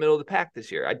all with the middle of the pack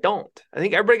this year. I don't. I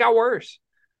think everybody got worse.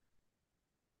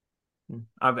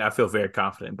 I feel very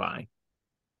confident buying.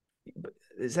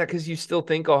 Is that because you still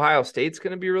think Ohio State's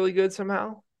going to be really good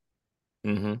somehow?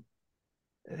 Mm-hmm.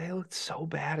 They looked so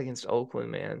bad against Oakland,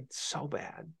 man. So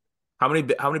bad. How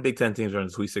many Big Ten teams are in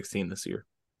the Sweet 16 this year?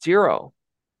 0.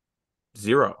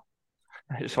 Zero.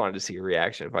 I just wanted to see your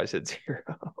reaction if I said 0.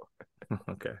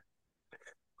 Okay.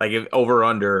 Like if over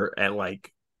under at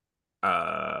like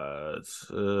over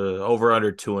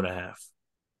under 2.5.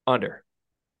 Under.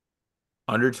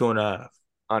 Under 2.5.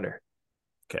 Under.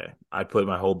 Okay. I put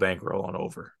my whole bankroll on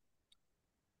over.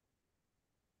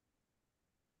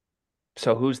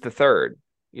 So who's the third?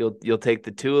 You'll take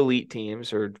the 2 elite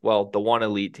teams, or well, the 1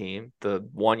 elite team, the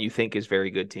one you think is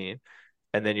very good team,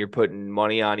 and then you're putting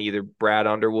money on either Brad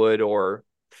Underwood or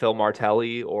Phil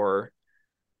Martelli or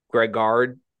Greg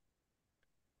Gard.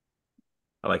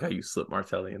 I like how you slip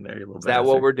Martelli in there, you little Is that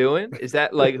what bastard. we're doing? Is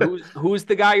that like who's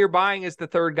the guy you're buying as the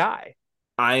third guy?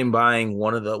 I am buying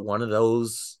one of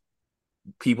those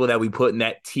people that we put in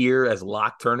that tier as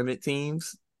lock tournament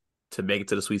teams to make it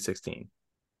to the Sweet 16.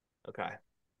 Okay.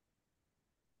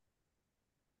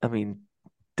 I mean,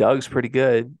 Doug's pretty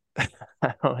good.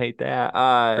 I don't hate that.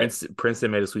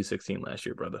 Princeton made a Sweet 16 last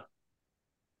year, brother.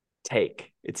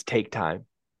 It's take time.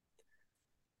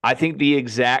 I think the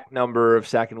exact number of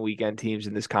second weekend teams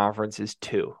in this conference is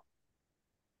 2.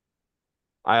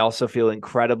 I also feel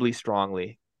incredibly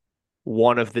strongly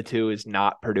one of the 2 is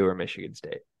not Purdue or Michigan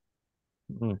State.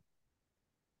 Mm-hmm.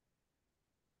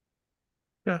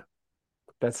 Yeah.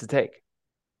 That's the take.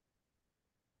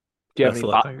 Do you have Best any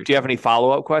of luck on your do you have team. any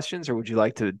follow-up questions or would you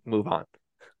like to move on?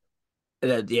 I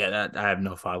have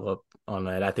no follow up on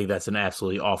that. I think that's an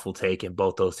absolutely awful take, and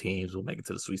both those teams will make it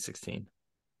to the Sweet 16.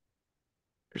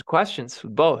 There's questions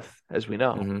with both, as we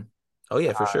know. Mm-hmm. Oh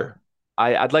yeah, for Uh, sure.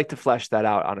 I'd like to flesh that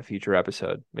out on a future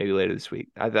episode, maybe later this week.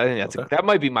 I think Okay. that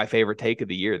might be my favorite take of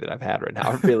the year that I've had right now.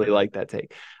 I really like that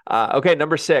take. Okay,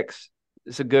 number 6.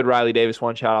 It's a good Riley Davis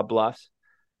one. Shout out Bluffs.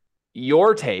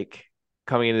 Your take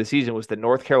coming into the season was that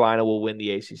North Carolina will win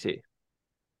the ACC.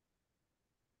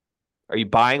 Are you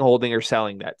buying, holding, or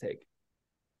selling that take?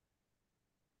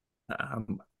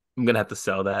 I'm gonna have to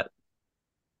sell that,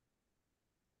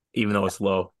 even though it's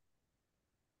low.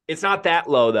 It's not that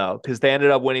low though, because they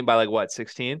ended up winning by like what,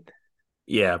 16?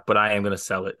 Yeah, but I am gonna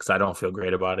sell it because I don't feel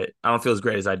great about it. I don't feel as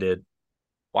great as I did.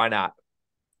 Why not?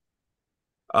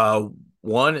 Uh,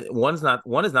 one is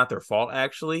not their fault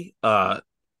actually.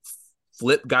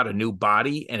 Flip got a new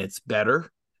body and it's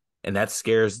better, and that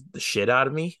scares the shit out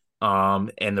of me.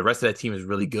 And the rest of that team is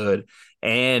really good.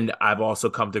 And I've also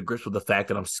come to grips with the fact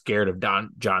that I'm scared of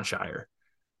John Shire.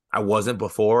 I wasn't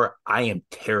before. I am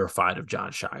terrified of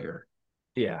John Shire.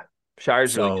 Yeah.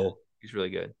 Shire's really good. So He's really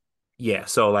good. yeah,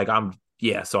 so like I'm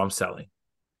selling.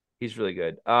 He's really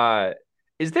good.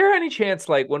 Is there any chance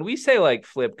like when we say like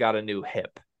Flip got a new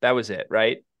hip, that was it,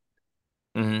 right?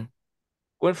 Mm-hmm.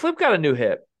 When Flip got a new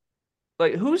hip,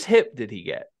 like whose hip did he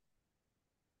get?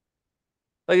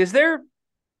 Like, is there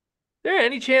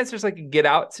any chance there's like a get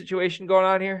out situation going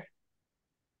on here?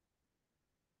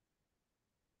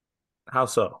 How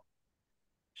so?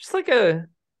 Just like a,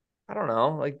 I don't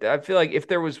know. Like, I feel like if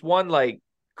there was one like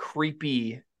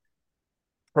creepy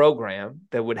program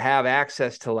that would have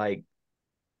access to like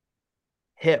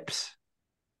hips,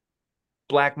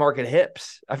 black market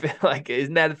hips, I feel like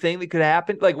isn't that a thing that could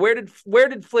happen? Like, where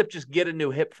did Flip just get a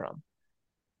new hip from?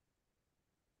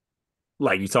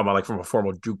 Like you talking about like from a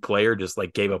former Duke player just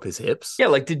like gave up his hips? Yeah,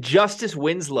 like did Justice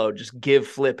Winslow just give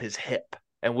Flip his hip?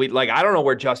 And we like, I don't know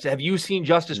where Justice. Have you seen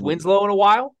Justice Winslow in a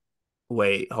while?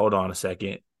 Wait, hold on a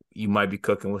second. You might be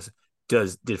cooking with.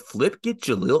 Did Flip get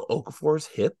Jaleel Okafor's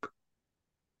hip?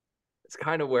 It's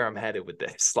kind of where I'm headed with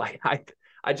this. Like,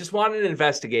 I just want an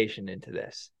investigation into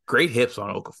this. Great hips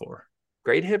on Okafor.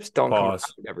 Great hips don't come Pause.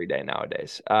 around every day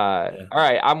nowadays. Yeah. All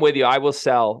right, I'm with you. I will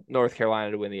sell North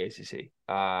Carolina to win the ACC.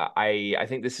 I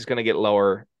think this is going to get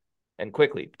lower and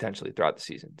quickly potentially throughout the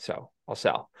season. So I'll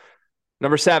sell.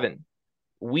 Number 7,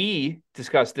 we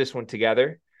discussed this one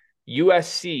together.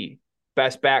 USC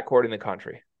best backcourt in the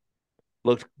country.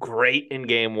 Looked great in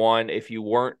game 1. If you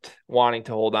weren't wanting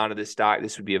to hold on to this stock,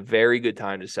 this would be a very good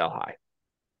time to sell high.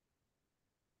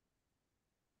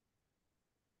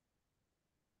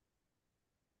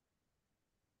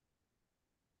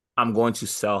 I'm going to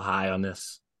sell high on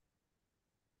this.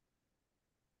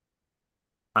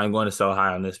 I'm going to sell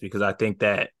high on this because I think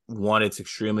that one, it's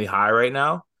extremely high right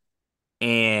now,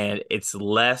 and it's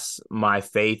less my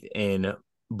faith in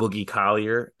Boogie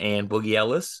Collier and Boogie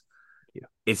Ellis. Yeah.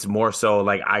 It's more so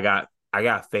like I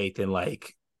got faith in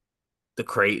like the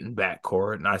Creighton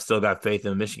backcourt, and I still got faith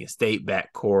in the Michigan State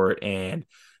backcourt, and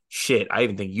shit, I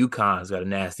even think UConn's got a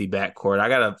nasty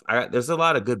backcourt. There's a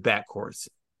lot of good backcourts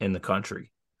in the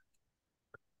country.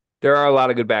 There are a lot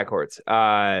of good backcourts.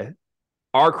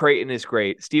 Our Creighton is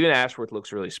great. Stephen Ashworth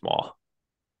looks really small.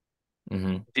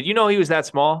 Mm-hmm. Did you know he was that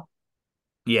small?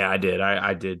 Yeah, I did.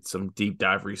 I did some deep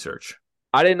dive research.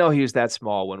 I didn't know he was that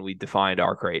small when we defined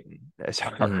our Creighton as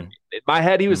our Mm-hmm. Creighton. In my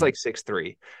head, he was Mm-hmm. like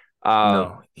 6'3".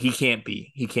 No, he can't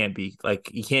be. He can't be. Like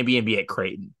he can't be NBA at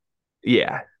Creighton.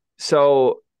 Yeah.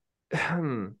 So,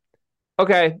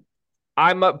 okay.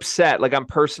 I'm upset. Like I'm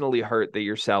personally hurt that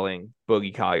you're selling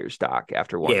Boogie Collier stock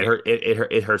after one Yeah, it game.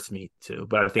 hurt. It hurts me too,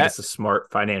 but I think That, it's a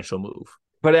smart financial move.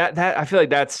 but that I feel like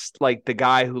that's like the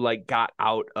guy who like got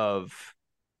out of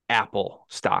Apple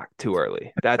stock too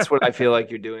early. That's what I feel like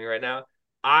you're doing right now.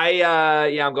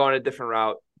 I'm going a different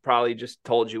route. Probably just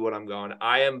told you what I'm going.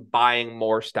 I am buying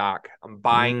more stock. I'm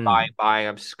buying.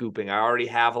 I'm scooping. I already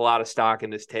have a lot of stock in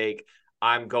this take.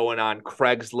 I'm going on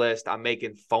Craigslist. I'm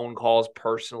making phone calls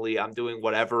personally. I'm doing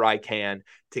whatever I can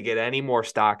to get any more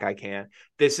stock I can.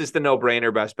 This is the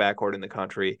no-brainer best backcourt in the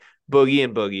country. Boogie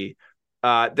and Boogie.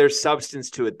 There's substance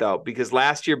to it though, because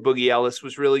last year Boogie Ellis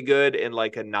was really good in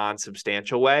like a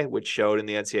non-substantial way, which showed in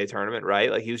the NCAA tournament, right?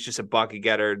 Like he was just a bucket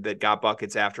getter that got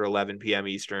buckets after 11 p.m.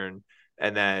 Eastern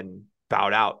and then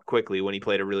bowed out quickly when he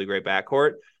played a really great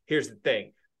backcourt. Here's the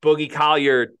thing. Boogie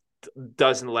Collier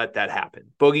doesn't let that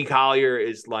happen. Boogie Collier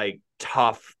is like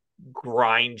tough,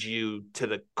 grind you to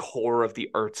the core of the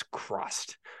Earth's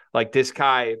crust. Like this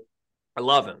guy, I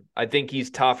love him. I think he's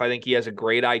tough. I think he has a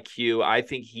great IQ. I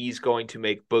think he's going to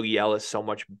make Boogie Ellis so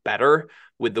much better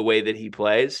with the way that he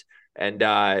plays. And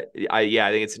I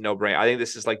think it's a no-brainer. I think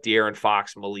this is like De'Aaron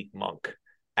Fox, Malik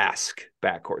Monk-esque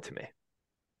backcourt to me.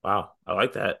 Wow, I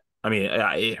like that. I mean,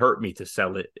 it hurt me to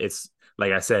sell it. It's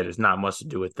like I said, it's not much to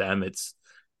do with them. It's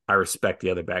I respect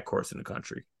the other backcourts in the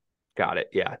country. Got it.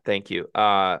 Yeah, thank you.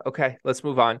 Okay, let's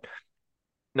move on.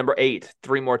 Number 8,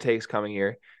 3 more takes coming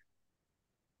here.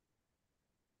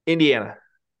 Indiana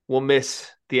will miss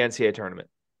the NCAA tournament.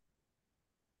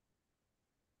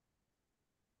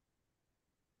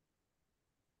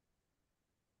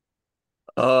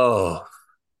 Oh,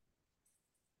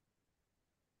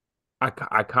 I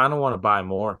kind of want to buy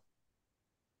more.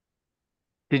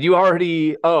 Did you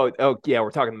already? Oh, yeah, we're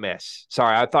talking miss.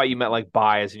 Sorry, I thought you meant like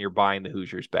buy, as in you're buying the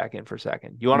Hoosiers back in for a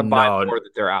second. You want to buy No, more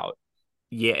that they're out.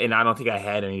 yeah, and I don't think I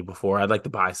had any before. I'd like to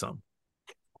buy some.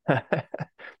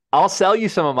 I'll sell you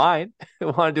some of mine.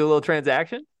 Want to do a little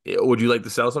transaction? Would you like to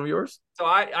sell some of yours? So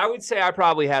I would say I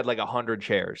probably had like 100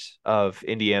 shares of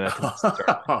Indiana to miss the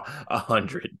tournament.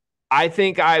 100. I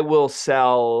think I will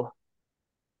sell.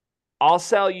 I'll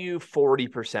sell you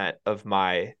 40% of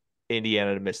my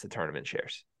Indiana to miss the tournament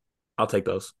shares. I'll take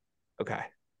those. Okay.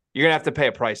 You're gonna have to pay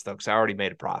a price though, because I already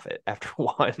made a profit after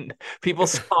one. People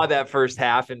saw that first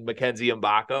half in Mackenzie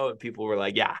Mbako, and people were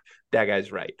like, "Yeah, that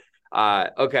guy's right."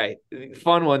 Okay,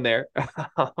 fun one there.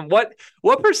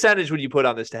 What percentage would you put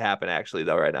on this to happen? Actually,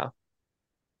 though, right now,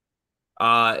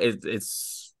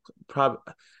 It's probably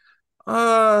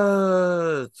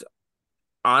uh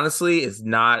honestly, it's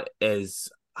not as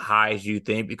high as you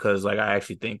think because like I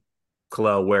actually think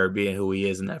Khalil Ware being who he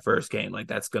is in that first game, like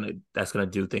that's gonna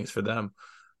do things for them.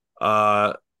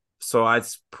 Uh, so I'd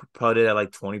put it at like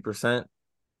 20%,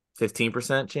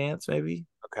 15% chance, maybe.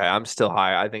 okay, I'm still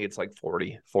high. I think it's like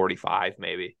 40, 45,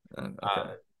 maybe.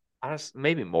 Okay. Honestly,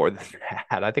 maybe more than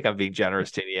that. I think I'm being generous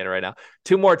to Indiana right now.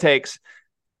 Two more takes.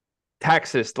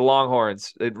 Texas, the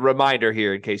Longhorns. A reminder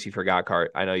here in case you forgot, Cart.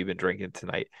 I know you've been drinking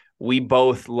tonight. We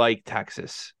both like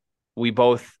Texas. We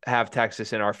both have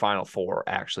Texas in our Final Four,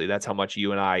 actually. That's how much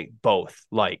you and I both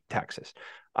like Texas.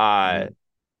 Uh, Mhm.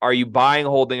 are you buying,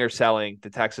 holding, or selling the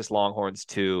Texas Longhorns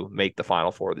to make the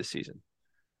Final Four this season?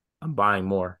 I'm buying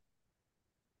more.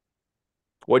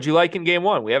 What'd you like in game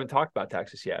one? We haven't talked about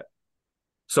Texas yet.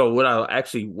 So what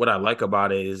I like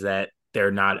about it is that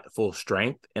they're not at full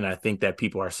strength, and I think that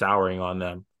people are souring on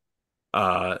them.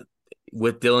 Uh,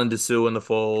 with Dylan Dessou in the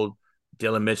fold,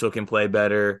 Dylan Mitchell can play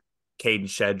better. Caden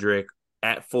Shedrick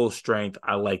at full strength.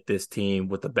 I like this team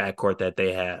with the backcourt that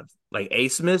they have. Like A.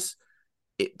 Smith,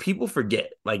 people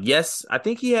forget. Like, yes, I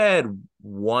think he had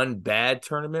one bad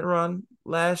tournament run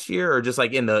last year, or just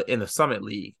like in the Summit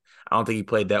League. I don't think he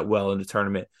played that well in the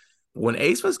tournament. When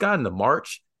A. Smith got into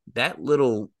March, that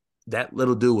little that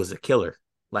little dude was a killer.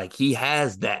 Like he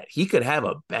has that. He could have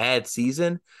a bad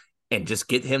season and just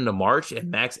get him to March, and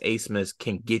Max A. Smith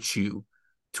can get you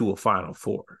to a Final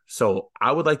Four. So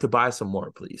I would like to buy some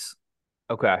more, please.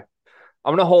 Okay.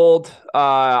 I'm gonna hold.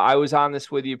 I was on this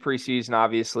with you preseason,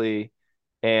 obviously,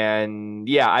 and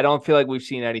yeah, I don't feel like we've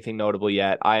seen anything notable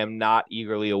yet. I am not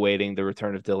eagerly awaiting the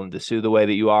return of Dylan Dessou the way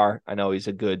that you are. I know he's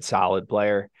a good, solid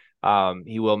player.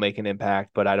 He will make an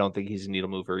impact, but I don't think he's a needle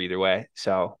mover either way.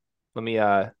 So let me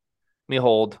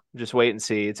hold. Just wait and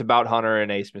see. It's about Hunter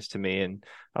and Asmus to me, and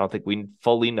I don't think we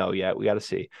fully know yet. We got to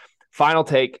see. Final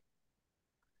take.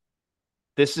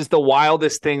 This is the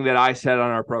wildest thing that I said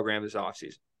on our program this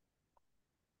offseason.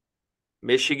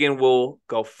 Michigan will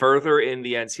go further in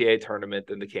the NCAA tournament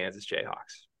than the Kansas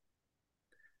Jayhawks.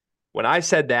 When I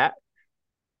said that,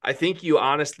 I think you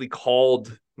honestly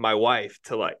called my wife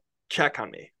to like check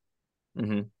on me.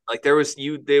 Mm-hmm. Like there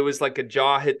was like a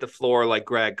jaw hit the floor, like,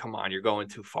 Greg, come on, you're going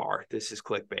too far. This is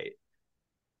clickbait.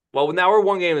 Well, now we're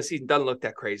one game of the season, doesn't look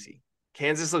that crazy.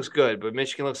 Kansas looks good, but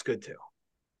Michigan looks good too.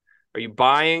 Are you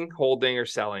buying, holding, or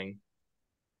selling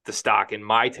the stock in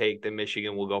my take that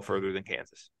Michigan will go further than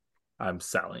Kansas? I'm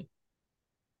selling.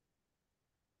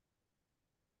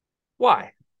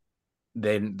 Why?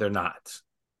 They're not.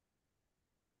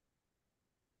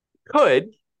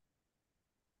 Could.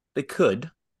 They could.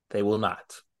 They will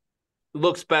not.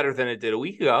 Looks better than it did a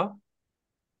week ago.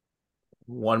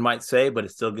 One might say, but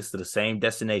it still gets to the same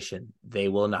destination. They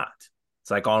will not.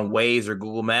 It's like on Waze or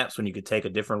Google Maps when you could take a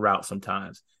different route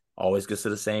sometimes. Always gets to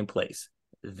the same place.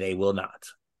 They will not.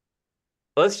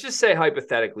 Let's just say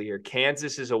hypothetically here,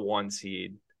 Kansas is a 1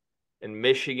 seed and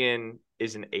Michigan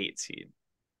is an 8 seed.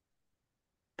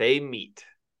 They meet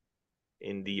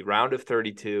in the round of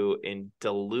 32 in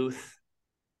Duluth,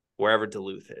 wherever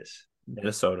Duluth is,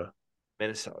 Minnesota.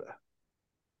 Minnesota.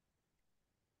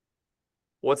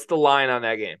 What's the line on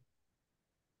that game?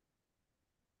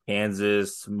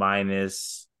 Kansas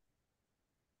minus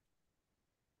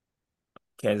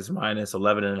Kansas minus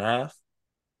 11 and a half.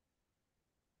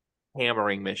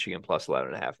 Hammering Michigan plus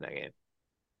 11 and a half in that game.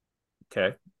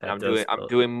 Okay. And That does I'm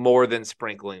doing more than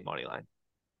sprinkling money line.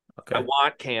 I okay.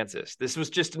 want Kansas. This was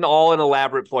just an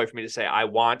elaborate ploy for me to say, I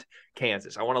want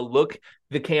Kansas. I want to look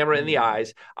the camera in the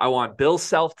eyes. I want Bill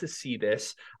Self to see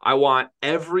this. I want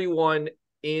everyone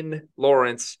in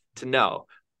Lawrence to know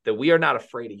that we are not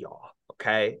afraid of y'all.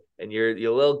 Okay. And your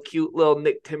little cute little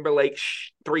Nick Timberlake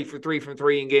 3 for 3 from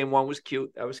 3 in game one was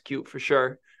cute. That was cute for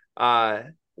sure.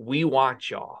 We want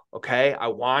y'all. Okay. I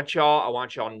want y'all. I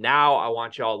want y'all now. I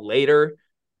want y'all later.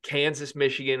 Kansas,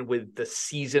 Michigan with the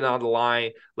season on the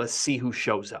line. Let's see who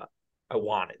shows up. I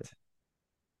want it.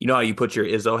 You know how you put your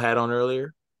Izzo hat on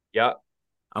earlier? Yeah.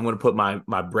 I'm going to put my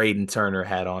Braden Turner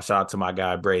hat on. Shout out to my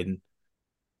guy Braden.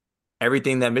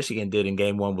 Everything that Michigan did in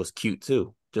game one was cute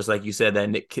too. Just like you said, that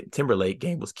Nick Timberlake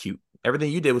game was cute.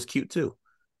 Everything you did was cute too.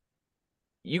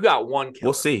 You got one We'll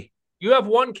killer. see. You have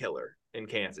one killer in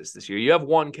Kansas this year. You have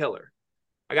one killer.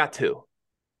 I got two.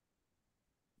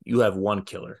 You have one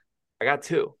killer. I got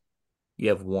two. You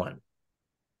have one.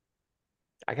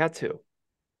 I got two.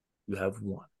 You have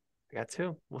one. I got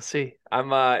two. We'll see.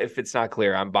 I'm if it's not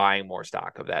clear, I'm buying more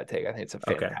stock of that take. I think it's a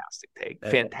Okay. fantastic take. Uh,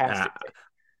 Fantastic take.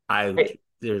 I Hey,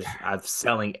 I'm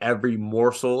selling every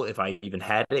morsel if I even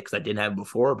had it because I didn't have it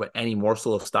before. But any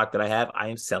morsel of stock that I have, I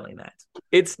am selling that.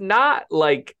 it's not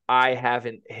like I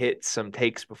haven't hit some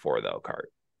takes before though,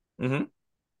 Cart. Mm-hmm.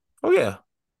 Oh yeah,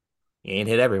 you ain't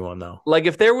hit everyone though. Like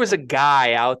if there was a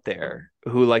guy out there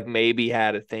who like maybe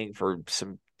had a thing for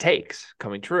some takes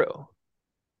coming true.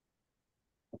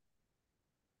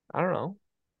 I don't know.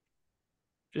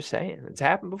 Just saying. It's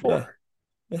happened Yeah, before.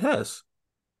 it has.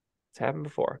 It's happened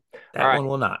before. All That right. one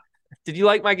will not. Did you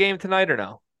like my game tonight or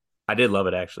no? I did love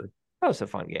it actually. That was a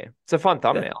fun game. It's a fun Yeah.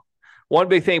 thumbnail. One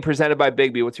big thing presented by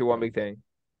Bigby. What's your one big thing?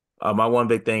 My one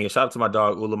big thing is shout out to my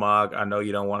dog Ulamog. I know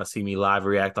you don't want to see me live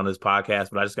react on this podcast,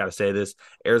 but I just got to say this: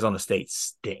 Arizona State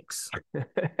stinks.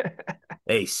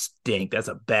 They stink. That's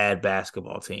a bad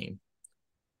basketball team.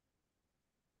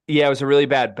 Yeah, it was a really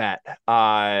bad bet.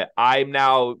 I'm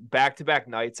now back to back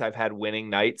nights. I've had winning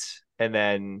nights, and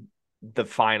then the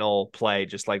final play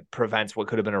just like prevents what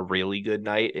could have been a really good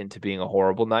night into being a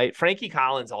horrible night. Frankie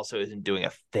Collins also isn't doing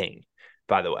a thing,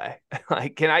 by the way.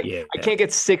 Like, Yeah, I can't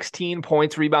get 16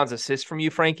 points, rebounds, assists from you,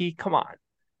 Frankie. Come on.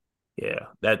 yeah.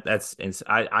 That's.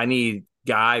 I need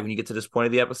Guy when you get to this point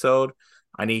of the episode.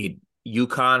 I need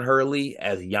UConn Hurley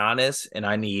as Giannis, and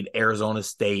I need Arizona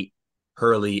State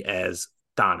Hurley as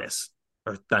Donis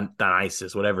or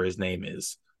Dionysus, whatever his name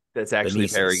is. That's actually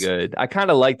very Dionysus. good. I kind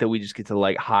of like that we just get to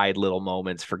like hide little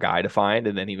moments for Guy to find,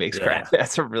 and then he makes Yeah, graphics.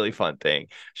 That's a really fun thing.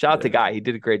 Shout out to yeah. Guy. He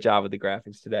did a great job with the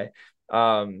graphics today.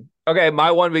 Okay,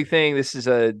 my one big thing. This is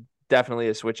a definitely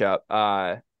a switch up.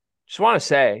 Just want to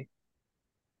say,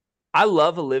 I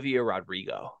love Olivia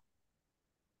Rodrigo.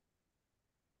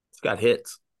 It's got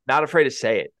hits. Not afraid to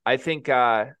say it. I think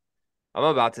I'm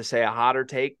about to say a hotter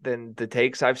take than the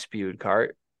takes I've spewed.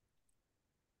 Cart,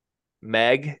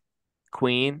 Meg,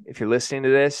 Queen. If you're listening to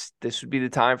this would be the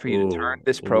time for you to turn Ooh,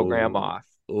 this program ooh, off.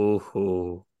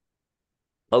 ooh.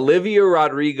 Olivia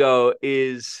Rodrigo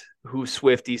is who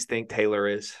Swifties think Taylor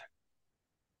is.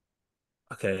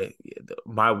 Okay,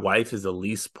 my wife is the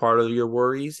least part of your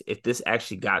worries. If this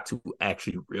actually got to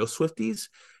actually real Swifties,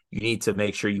 you need to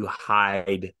make sure you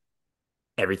hide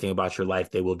everything about your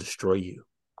life. They will destroy you.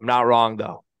 I'm not wrong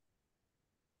though.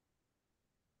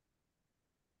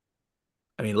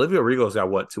 I mean, Olivia Rodrigo's got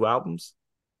what, 2 albums?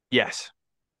 Yes.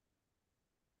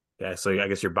 Yeah, so I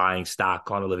guess you're buying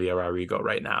stock on Olivia Rodrigo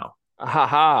right now.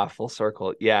 Haha, full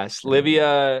circle. Yes. I mean,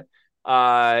 Livia,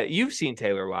 you've seen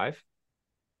Taylor live.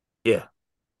 yeah,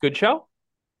 Good show?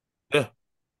 yeah,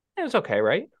 It was okay,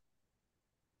 right?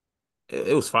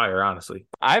 it was fire, honestly.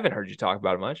 I haven't heard you talk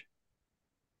about it much.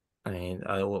 I mean,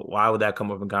 why would that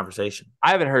come up in conversation?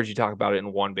 I haven't heard you talk about it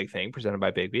in one big thing presented by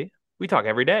Big B. We talk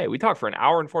every day. We talk for an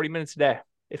hour and 40 minutes a day,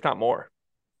 if not more.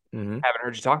 Mm-hmm. Haven't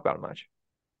heard you talk about it much.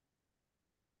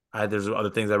 There's other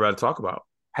things I'd rather talk about.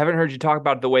 Haven't heard you talk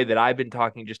about the way that I've been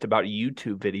talking just about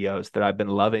YouTube videos that I've been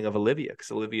loving of Olivia, because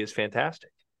Olivia is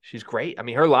fantastic. She's great. I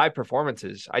mean, her live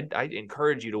performances, I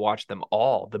encourage you to watch them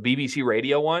all. The BBC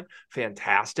radio one,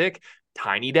 fantastic.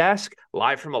 Tiny Desk,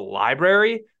 live from a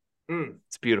library.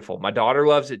 It's beautiful. My daughter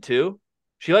loves it too.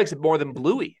 She likes it more than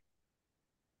Bluey.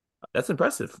 That's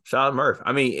impressive. Shout out Murph.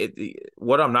 I mean,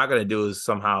 what I'm not going to do is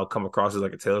somehow come across as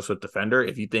like a Taylor Swift defender.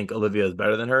 If you think Olivia is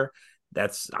better than her,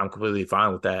 I'm completely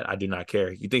fine with that. I do not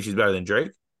care. You think she's better than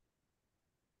Drake?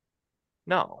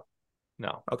 No,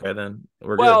 no. Okay, then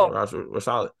we're good. Well, We're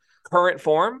solid. current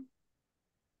form,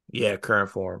 Yeah, current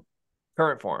form.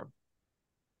 current form.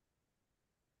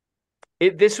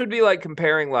 This would be like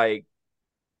comparing like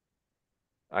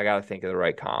I gotta think of the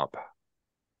right comp.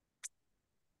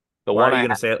 The Why one are you I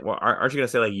gonna say it? Well, aren't you gonna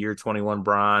say like year 21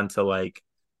 Bron to like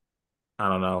I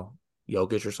don't know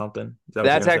Jokic or something? Is that what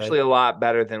you're That's gonna say? actually a lot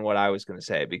better than what I was going to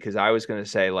say because I was going to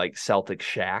say like Celtic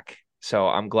Shaq. So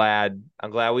I'm glad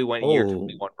we went year Oh,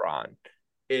 21 Braun.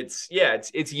 It's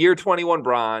year 21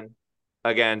 Braun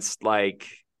against like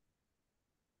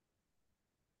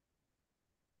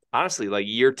honestly like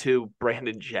year 2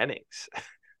 Brandon Jennings.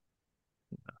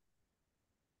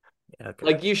 yeah, okay.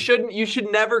 Like you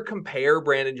should never compare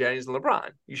Brandon Jennings and LeBron.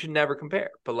 You should never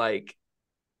compare. But like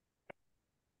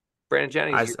Brandon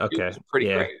Jennings year 2 Okay. was pretty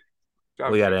Yeah,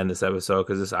 great. we got to end this episode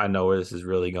because I know where this is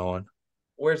really going.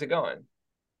 Where's it going?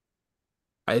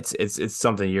 It's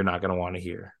something you're not gonna want to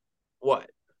hear. What?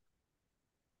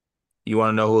 You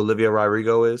want to know who Olivia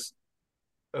Rodrigo is?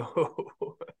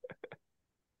 Oh,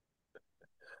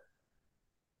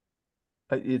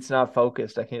 it's not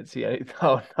focused. I can't see anything.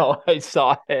 Oh no, I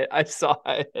saw it. I saw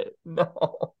it.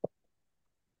 No.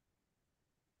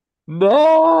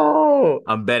 No.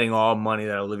 I'm betting all money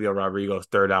that Olivia Rodrigo's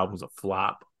third album's a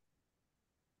flop.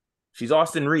 She's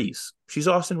Austin Reeves. She's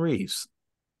Austin Reeves.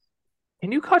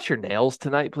 Can you cut your nails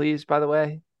tonight, please? By the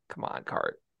way, come on,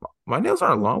 Cart. My nails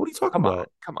aren't long. What are you talking Come on,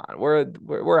 about? come on.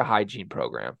 We're a hygiene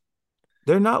program.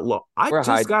 They're not long. We're a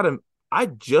high. I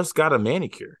just got a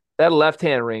manicure. That left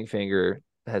hand ring finger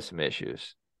has some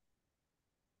issues.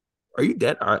 Are you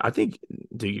dead? I think,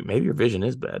 dude, maybe your vision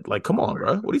is bad. Like, come on,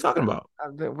 bro. What are you talking about?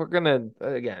 We're gonna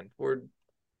again.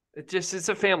 It's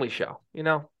a family show.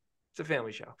 It's a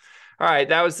family show. All right,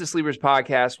 that was the Sleepers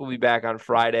podcast. We'll be back on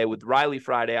Friday with Riley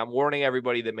Friday. I'm warning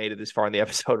everybody that made it this far in the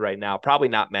episode right now. Probably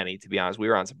not many, to be honest. We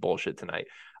were on some bullshit tonight.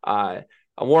 I'm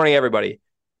warning everybody.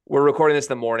 We're recording this in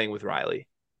the morning with Riley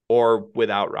or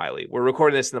without Riley. We're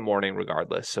recording this in the morning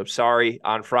regardless. So sorry.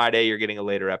 On Friday, you're getting a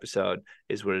later episode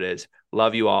is what it is.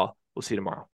 Love you all. We'll see you tomorrow.